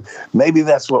smooth. Maybe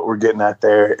that's what we're getting at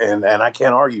there, and I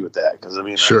can't argue with that because I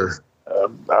mean, sure.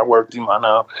 I worked him. I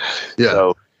know. Yeah.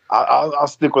 So I'll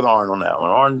stick with Arn on that one.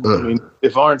 Arn. I mean,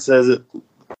 if Arn says it,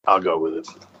 I'll go with it.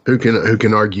 Who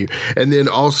can argue? And then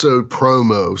also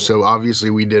promo. So obviously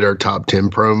we did our top 10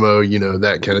 promo,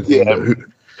 that kind of thing. Yeah,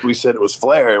 we said it was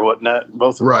Flair, wasn't that?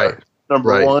 Both of right.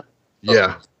 Number one.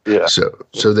 Yeah. Yeah. So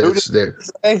that's there.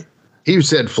 He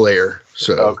said Flair.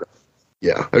 So okay.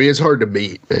 Yeah. I mean, it's hard to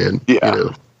beat, man. Yeah.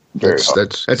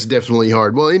 That's definitely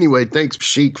hard. Well, anyway, thanks,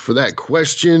 Sheik, for that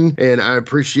question, and I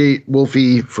appreciate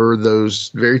Wolfie for those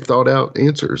very thought out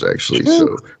answers. Actually,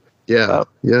 so yeah.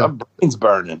 My brain's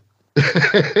burning.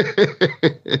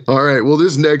 All right. Well,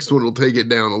 this next one will take it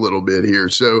down a little bit here.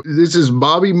 So this is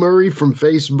Bobby Murray from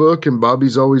Facebook, and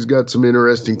Bobby's always got some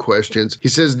interesting questions. He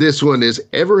says this one is,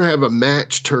 ever have a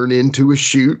match turn into a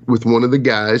shoot with one of the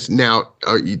guys? Now,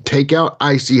 you take out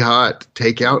Icy Hot,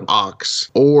 take out Ox,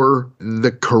 or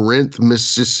the Corinth,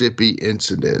 Mississippi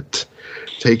incident.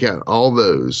 Take out all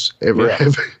those. Ever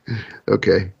have?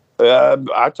 Okay.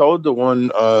 I told the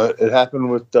one it happened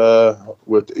with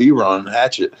Eron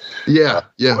Hatchet. Yeah.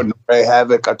 Ray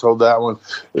Havoc. I told that one.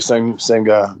 The same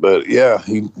guy. But yeah,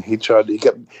 he tried. He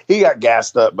got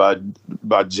gassed up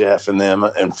by Jeff and them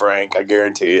and Frank. I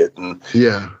guarantee it. And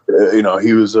yeah,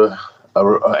 he was a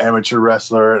amateur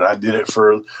wrestler, and I did it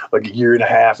for like a year and a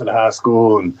half in high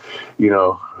school. And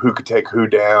who could take who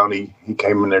down? He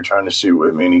came in there trying to shoot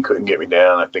with me, and he couldn't get me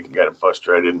down. I think he got him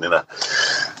frustrated, and then I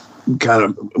kind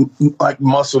of like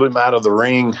muscled him out of the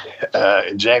ring.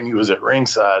 And Jamie was at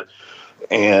ringside,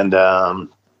 and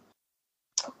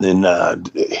then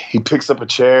he picks up a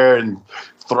chair and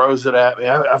throws it at me.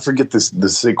 I forget the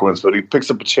sequence, but he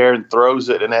picks up a chair and throws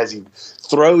it. And as he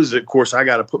throws it, of course, I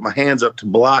got to put my hands up to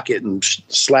block it and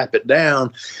slap it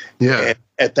down. Yeah. And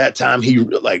at that time, he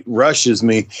like rushes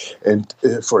me and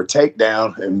for a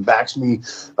takedown and backs me,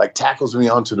 like tackles me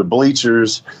onto the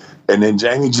bleachers. And then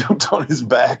Jamie jumped on his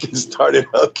back and started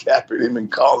hubcapping him and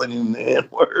calling him the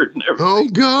N-word and everything. Oh,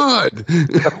 God.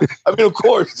 I mean, of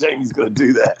course, Jamie's going to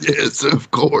do that. Yes,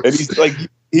 of course. And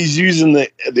he's using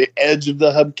the edge of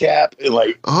the hubcap and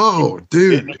like, oh,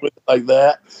 dude, like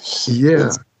that. Yeah.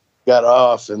 And got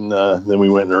off, and then we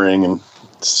went in the ring and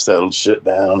settled shit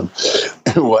down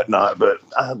and whatnot. But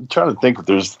I'm trying to think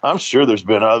if I'm sure there's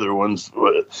been other ones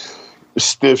with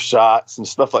stiff shots and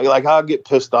stuff like I'll get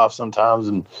pissed off sometimes,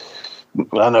 and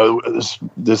I know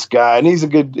this guy, and he's a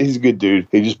good dude.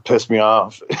 He just pissed me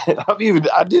off.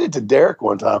 I did it to Derek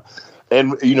one time,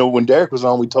 and when Derek was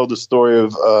on, we told the story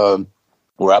of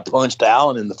where I punched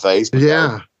Alan in the face.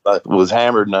 Yeah. I was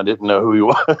hammered and I didn't know who he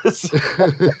was.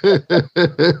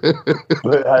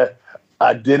 But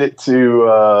I did it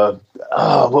to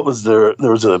what was there?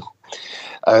 There was a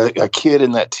kid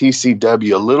in that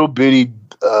TCW, a little bitty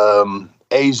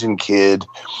Asian kid,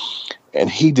 and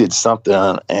he did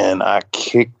something, and I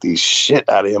kicked the shit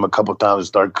out of him a couple of times and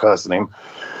started cussing him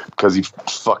because he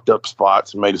fucked up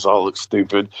spots and made us all look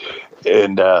stupid.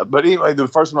 And but anyway, the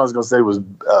first one I was going to say was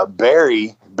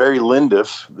Barry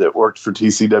Lindiff that worked for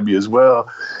TCW as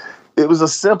well. It was a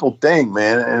simple thing,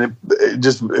 man, and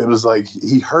it was like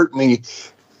he hurt me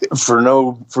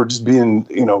for just being,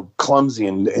 clumsy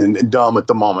and dumb at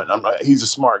the moment. He's a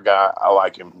smart guy. I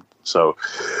like him. So,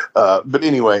 but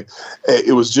anyway,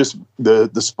 it was just the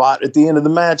spot at the end of the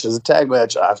match as a tag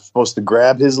match. I'm supposed to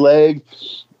grab his leg,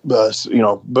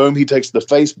 boom, he takes the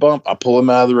face bump. I pull him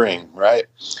out of the ring. Right.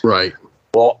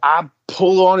 Well, I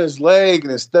pull on his leg,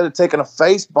 and instead of taking a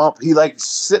face bump, he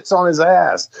sits on his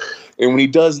ass. And when he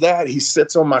does that, he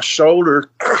sits on my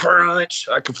shoulder. Crunch!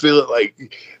 I can feel it.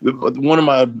 Like one of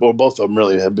my, or both of them,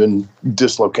 really have been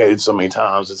dislocated so many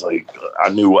times. It's like I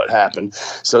knew what happened.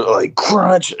 So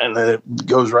crunch, and then it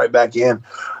goes right back in.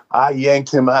 I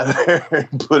yanked him out of there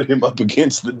and put him up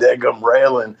against the daggum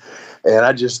railing. And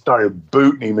I just started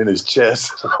booting him in his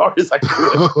chest as hard as I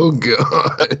could. Oh,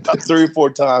 God. 3 or 4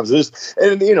 times.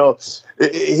 And,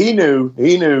 he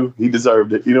knew he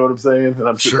deserved it. You know what I'm saying? And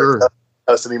I'm sure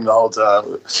cussing him the whole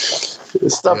time.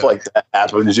 Stuff like that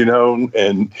happens,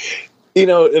 and, in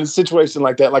a situation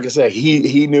like that, like I said,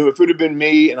 he knew if it would have been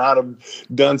me and I'd have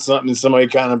done something and somebody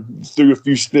kind of threw a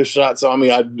few stiff shots on me,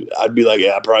 I'd be like,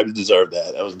 yeah, I probably deserved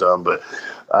that. That was dumb. But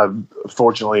I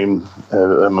fortunately am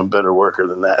a better worker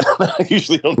than that. I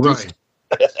usually don't do that.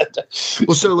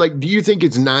 Well, so do you think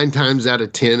it's 9 times out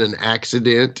of 10 an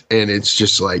accident and it's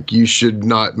just you should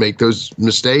not make those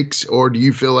mistakes? Or do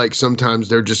you feel like sometimes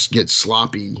they just get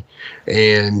sloppy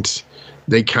and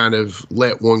they kind of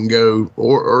let one go?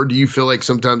 Or do you feel like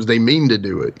sometimes they mean to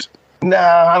do it? No,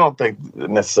 I don't think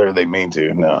necessarily they mean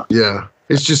to. No. Yeah.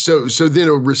 It's just so then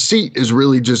a receipt is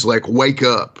really just wake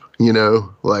up,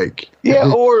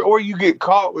 Yeah, or you get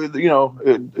caught with,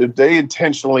 if they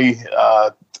intentionally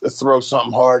throw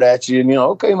something hard at you and,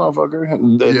 okay, motherfucker.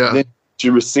 And then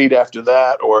your receipt after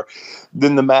that, or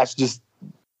then the match just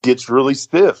gets really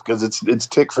stiff because it's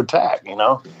tick for tack,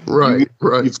 Right.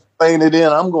 You're laying it in,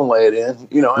 I'm going to lay it in,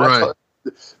 And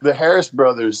the Harris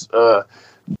brothers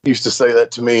used to say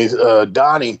that to me.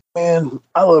 Donnie, man,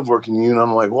 I love working you. And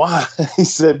I'm like, why? He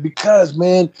said, because,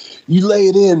 man, you lay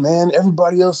it in, man.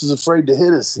 Everybody else is afraid to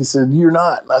hit us. He said, you're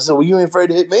not. And I said, well, you ain't afraid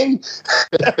to hit me?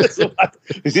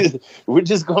 We're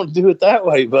just going to do it that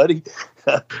way, buddy.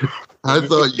 I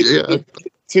thought, yeah.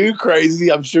 Too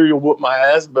crazy, I'm sure you'll whoop my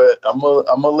ass, but I'm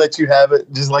gonna let you have it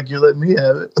just like you're letting me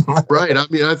have it. Right. I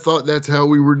mean, I thought that's how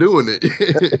we were doing it.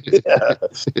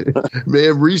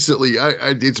 Man, recently,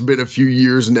 it's been a few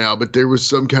years now, but there was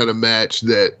some kind of match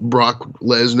that Brock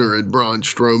Lesnar and Braun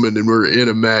Strowman and were in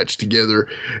a match together,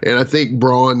 and I think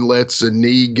Braun lets a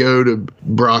knee go to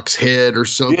Brock's head or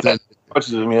something.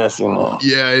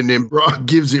 Yeah, and then Brock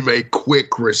gives him a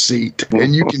quick receipt,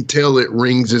 and you can tell it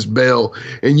rings his bell,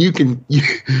 and you can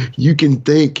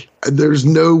think there's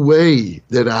no way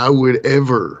that I would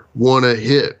ever want to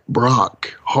hit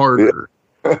Brock harder.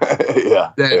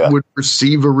 That would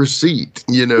receive a receipt,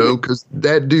 because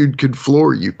that dude could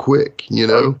floor you quick,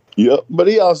 Yep, but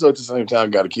he also at the same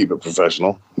time got to keep it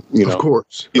professional. Of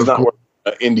course, he's not working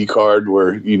an indie card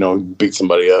where beat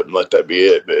somebody up and let that be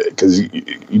it, because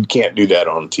you can't do that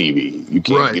on TV. You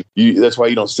can't. Right. That's why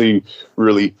you don't see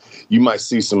really. You might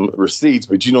see some receipts,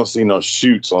 but you don't see no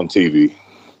shoots on TV.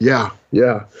 Yeah.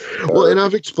 Well, and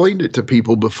I've explained it to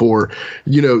people before,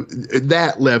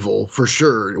 that level for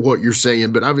sure, what you're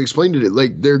saying, but I've explained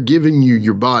it they're giving you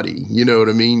your body, you know what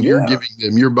I mean? You're giving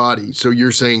them your body. So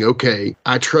you're saying, okay,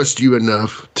 I trust you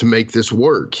enough to make this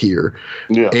work here.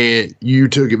 Yeah. And you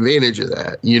took advantage of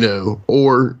that,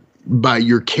 or by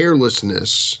your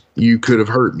carelessness, you could have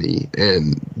hurt me.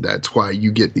 And that's why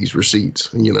you get these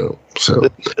receipts, so.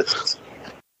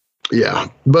 Yeah,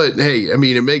 but hey, I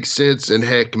mean, it makes sense. And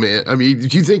heck, man, I mean,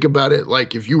 if you think about it,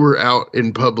 if you were out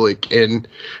in public and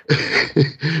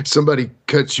somebody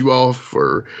cuts you off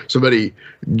or somebody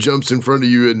jumps in front of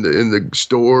you in the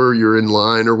store, you're in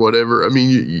line or whatever, I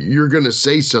mean, you're going to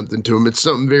say something to them. It's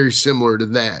something very similar to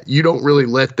that. You don't really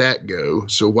let that go.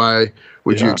 So why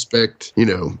would you expect,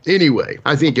 anyway,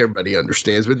 I think everybody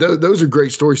understands, but those are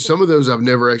great stories. Some of those I've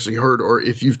never actually heard, or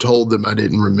if you've told them, I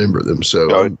didn't remember them.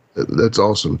 So that's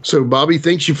awesome. So Bobby,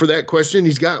 thanks you for that question.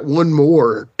 He's got one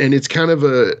more, and it's kind of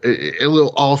a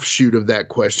little offshoot of that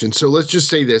question. So let's just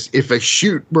say this. If a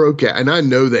shoot broke out, and I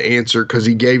know the answer because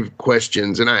he gave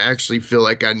questions, and I actually feel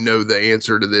like I know the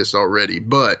answer to this already,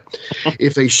 but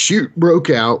if a shoot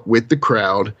broke out with the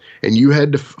crowd and you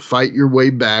had to fight your way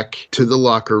back to the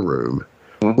locker room,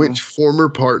 which former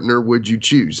partner would you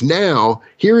choose? Now,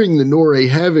 hearing the Noré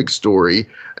Havoc story,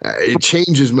 it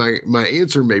changes my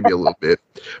answer maybe a little bit.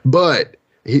 But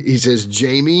he says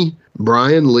Jamie,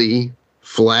 Brian Lee,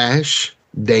 Flash,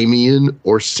 Damien,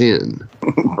 or Sin.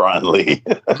 Brian Lee.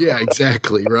 Yeah,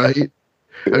 exactly, right?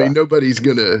 I mean, nobody's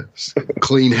going to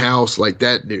clean house like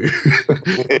that dude.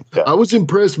 I was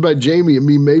impressed by Jamie. I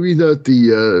mean, maybe not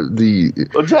the.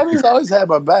 Well, Jamie's always had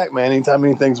my back, man. Anytime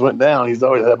anything's went down, he's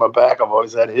always had my back. I've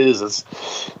always had his. It's,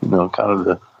 kind of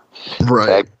the.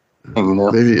 Right. Thing,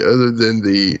 Maybe other than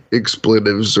the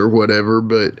expletives or whatever,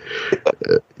 but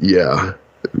yeah.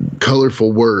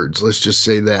 Colorful words, let's just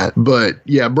say that. But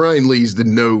yeah, Brian Lee's the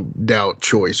no doubt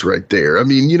choice right there. I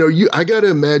mean, I gotta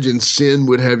imagine Sin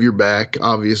would have your back.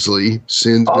 Obviously,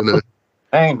 Sin's gonna.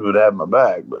 Hank would have my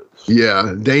back, but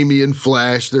yeah, Damien,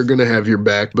 Flash, they're gonna have your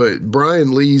back. But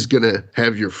Brian Lee's gonna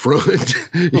have your front.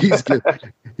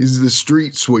 He's the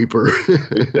street sweeper.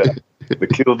 The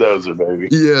killdozer, baby.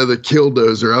 Yeah, the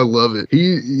killdozer. I love it.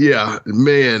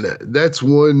 Man, that's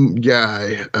one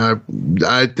guy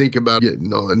I think about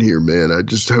getting on here, man. I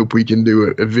just hope we can do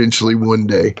it eventually one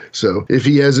day. So if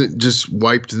he hasn't just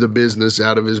wiped the business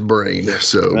out of his brain.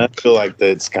 So I feel like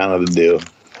that's kind of the deal.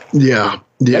 Yeah.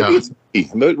 Yeah.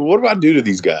 But what do I do to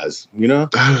these guys?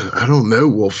 I don't know,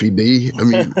 Wolfie D. I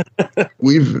mean,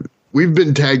 We've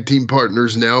been tag team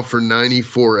partners now for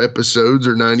 94 episodes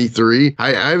or 93. I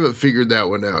haven't figured that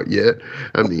one out yet.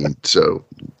 I mean, so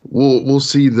we'll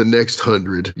see the next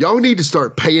 100. Y'all need to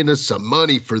start paying us some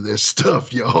money for this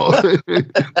stuff, y'all.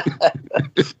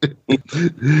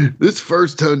 This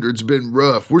first 100's been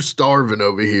rough. We're starving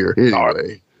over here.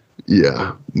 Anyway.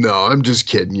 Yeah. No, I'm just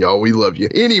kidding, y'all. We love you.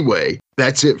 Anyway,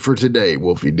 that's it for today,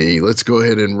 Wolfie D. Let's go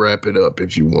ahead and wrap it up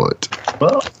if you want.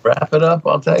 Well, wrap it up.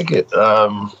 I'll take it.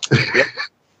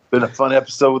 Been a fun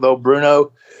episode with old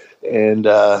Bruno. And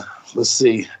let's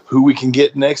see who we can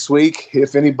get next week.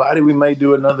 If anybody, we may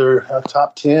do another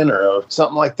top 10 or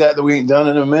something like that we ain't done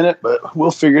in a minute. But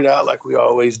we'll figure it out like we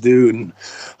always do. And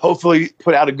hopefully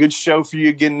put out a good show for you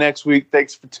again next week.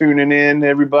 Thanks for tuning in,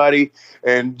 everybody.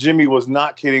 And Jimmy was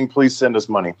not kidding. Please send us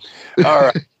money. All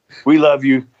right. We love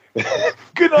you.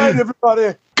 Good night,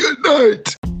 everybody. Good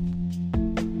night.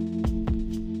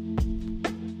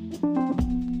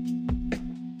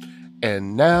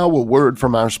 And now a word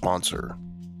from our sponsor.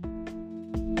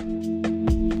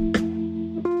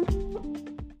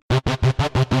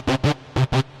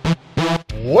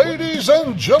 Ladies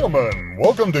and gentlemen,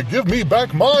 welcome to Give Me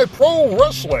Back My Pro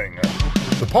Wrestling,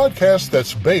 the podcast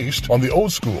that's based on the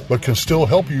old school but can still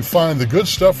help you find the good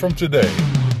stuff from today.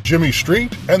 Jimmy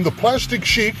Street and the Plastic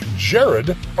Sheik,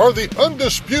 Jared, are the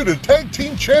undisputed tag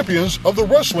team champions of the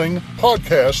wrestling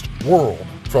podcast world.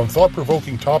 From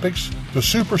thought-provoking topics to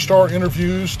superstar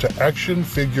interviews to action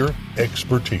figure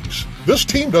expertise. This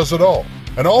team does it all.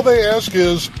 And all they ask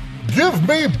is, give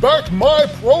me back my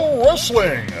pro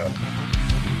wrestling!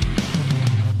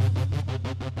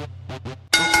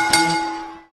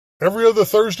 Every other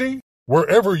Thursday,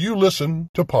 wherever you listen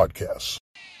to podcasts.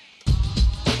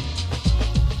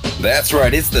 That's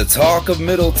right, it's the Talk of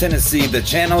Middle Tennessee, the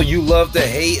channel you love to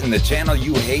hate and the channel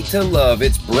you hate to love.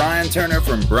 It's Brian Turner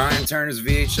from Brian Turner's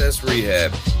VHS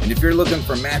Rehab. And if you're looking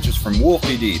for matches from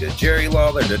Wolfie D to Jerry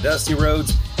Lawler to Dusty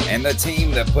Rhodes and the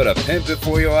team that put a pimp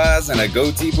before your eyes and a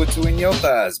goatee between your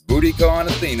thighs, Booty Call and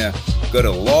Athena, go to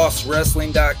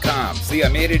lostwrestling.com. See, I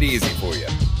made it easy for you.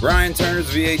 Brian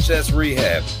Turner's VHS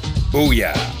Rehab.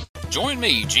 Booyah. Join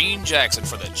me, Gene Jackson,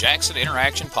 for the Jackson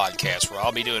Interaction Podcast, where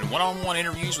I'll be doing one-on-one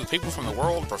interviews with people from the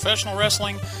world of professional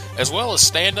wrestling, as well as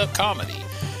stand-up comedy.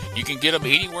 You can get them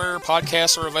anywhere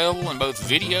podcasts are available in both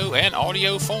video and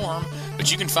audio form, but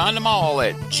you can find them all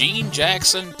at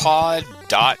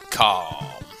genejacksonpod.com.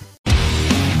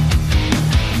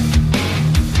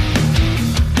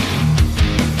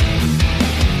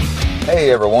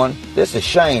 Hey everyone, this is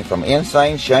Shane from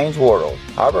Insane Shane's World.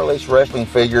 I release wrestling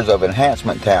figures of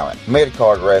enhancement talent,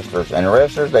 mid-card wrestlers, and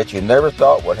wrestlers that you never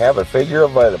thought would have a figure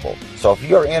available. So if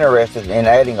you are interested in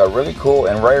adding a really cool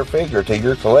and rare figure to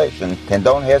your collection, then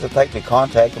don't hesitate to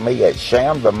contact me at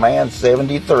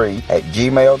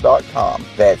shamtheman73@gmail.com.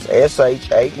 That's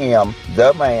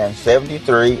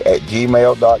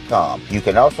SHAMtheman73@gmail.com. You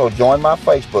can also join my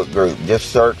Facebook group.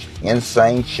 Just search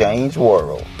Insane Shane's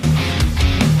World.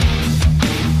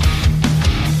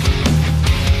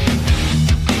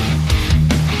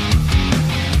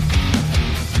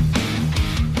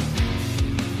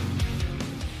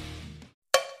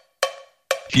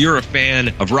 If you're a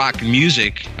fan of rock and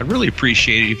music, I'd really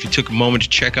appreciate it if you took a moment to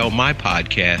check out my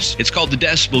podcast. It's called the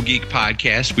Decibel Geek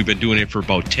Podcast. We've been doing it for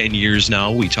about 10 years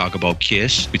now. We talk about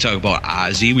Kiss. We talk about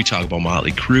Ozzy. We talk about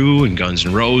Motley Crue and Guns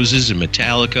N' Roses and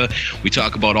Metallica. We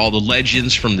talk about all the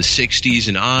legends from the 60s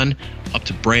and on, up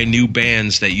to brand new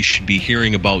bands that you should be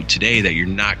hearing about today that you're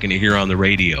not going to hear on the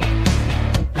radio.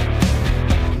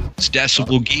 It's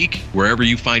Decibel Geek. Wherever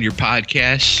you find your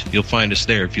podcasts, you'll find us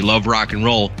there. If you love rock and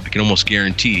roll, I can almost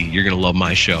guarantee you're going to love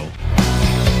my show.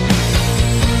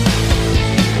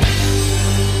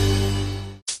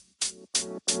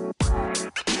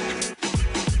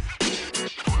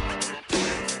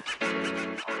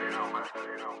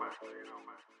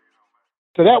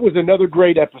 So that was another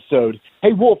great episode.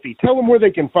 Hey, Wolfie, tell them where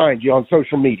they can find you on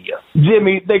social media.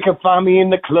 Jimmy, they can find me in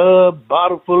the club,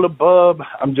 bottle full of bub.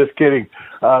 I'm just kidding.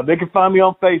 They can find me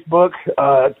on Facebook.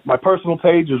 My personal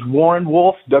page is Warren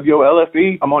Wolf,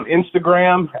 WOLFE. I'm on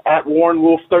Instagram at Warren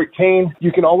Wolf 13.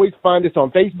 You can always find us on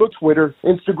Facebook, Twitter,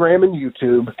 Instagram, and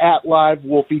YouTube at Live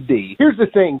Wolfie D. Here's the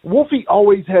thing. Wolfie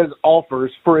always has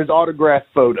offers for his autographed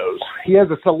photos. He has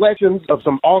a selection of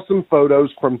some awesome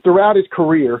photos from throughout his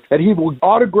career that he will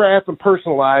autograph and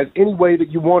personalize any way that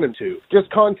you want him to. Just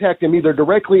contact him either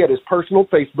directly at his personal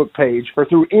Facebook page or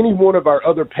through any one of our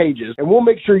other pages, and we'll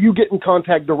make sure you get in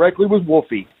contact directly with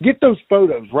Wolfie. Get those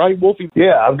photos, right, Wolfie?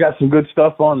 Yeah, I've got some good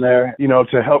stuff on there,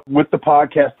 to help with the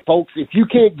podcast. Folks, if you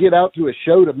can't get out to a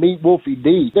show to meet Wolfie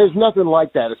D, there's nothing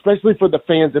like that, especially for the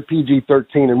fans of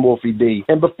PG-13 and Wolfie D.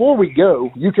 And before we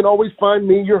go, you can always find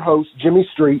me, your host, Jimmy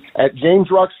Street, at James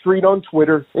Rock Street on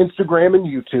Twitter, Instagram, and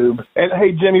YouTube. And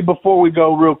hey, Jimmy, before we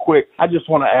go real quick, I just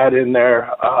want to add in there,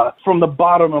 from the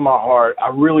bottom of my heart, I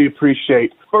really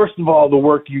appreciate, first of all, the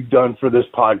work you've done for this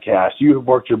podcast. You have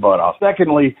worked your butt off.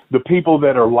 Secondly, the people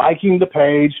that are liking the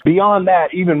page. Beyond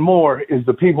that, even more, is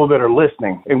the people that are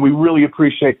listening, and we really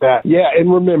appreciate that. Yeah,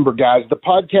 and remember, guys, the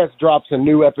podcast drops a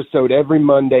new episode every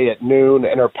Monday at noon,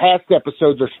 and our past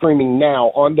episodes are streaming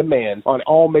now on demand on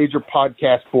all major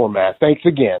podcast formats. Thanks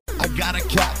again. I got a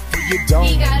cap for your dome.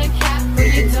 He got a cap for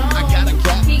your dome. I got a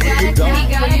cap for your dome. He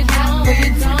got a cap for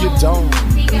your dome.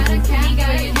 He got a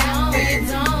cap for your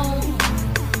dome.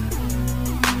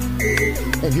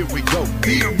 And here we go.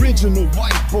 The original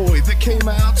white boy that came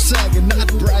out sagging, not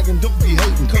bragging, don't be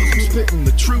hating, cause I'm spitting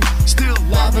the truth. Still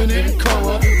livin' in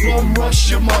color, bum rush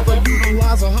your mother,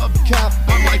 utilize a hubcap,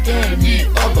 unlike any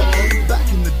other.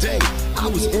 Back in the day, I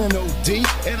was N-O-D,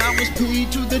 and I was P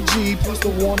to the G, plus the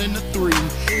 1 and the 3.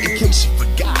 In case you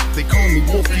forgot, they call me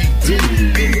Wolfie D.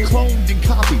 Been cloned and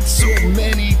copied so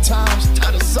many times,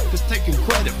 tired of suckers taking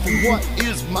credit for what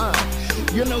is mine.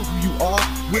 You know who you are,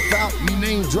 without me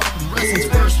name dropping. Wrestling's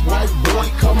first white boy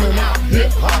coming out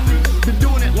hip-hopping. Been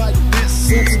doing it like this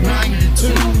since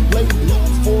 92. Laid low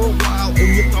for a while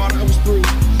and you thought I was through.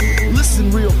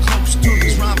 Listen real close to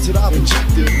these rhymes that I've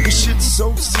injected. This shit's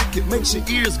so sick it makes your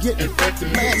ears get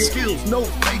infected. Mad skills, no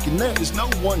faking, there is no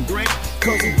one great.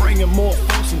 Cause I'm bringing more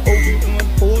folks than Obi-Wan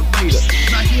or Vader.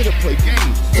 Not here to play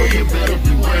games, so you better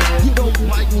beware. You don't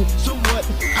like me, so what?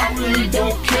 I really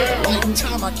don't care. Like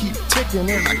time I keep ticking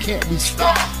and I can't be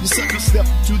stopped. You sucker step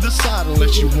to the side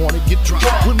unless you wanna get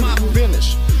dropped. With my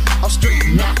finish, I'll straight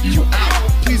knock you out.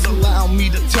 Please allow me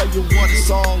to tell you what it's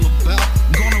all about.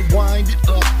 Gonna wind it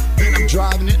up, then I'm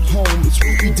driving it home. It's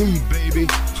Wolfie D, baby.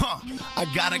 I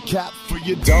got a cap for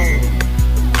your dome.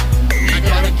 I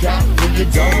got a cap for your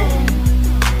dome.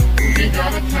 You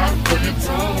got a cap for your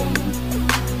dome.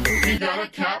 You got a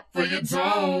cap for your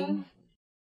dome.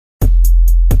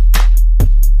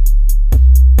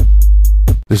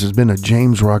 This has been a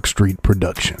James Rock Street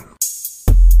production.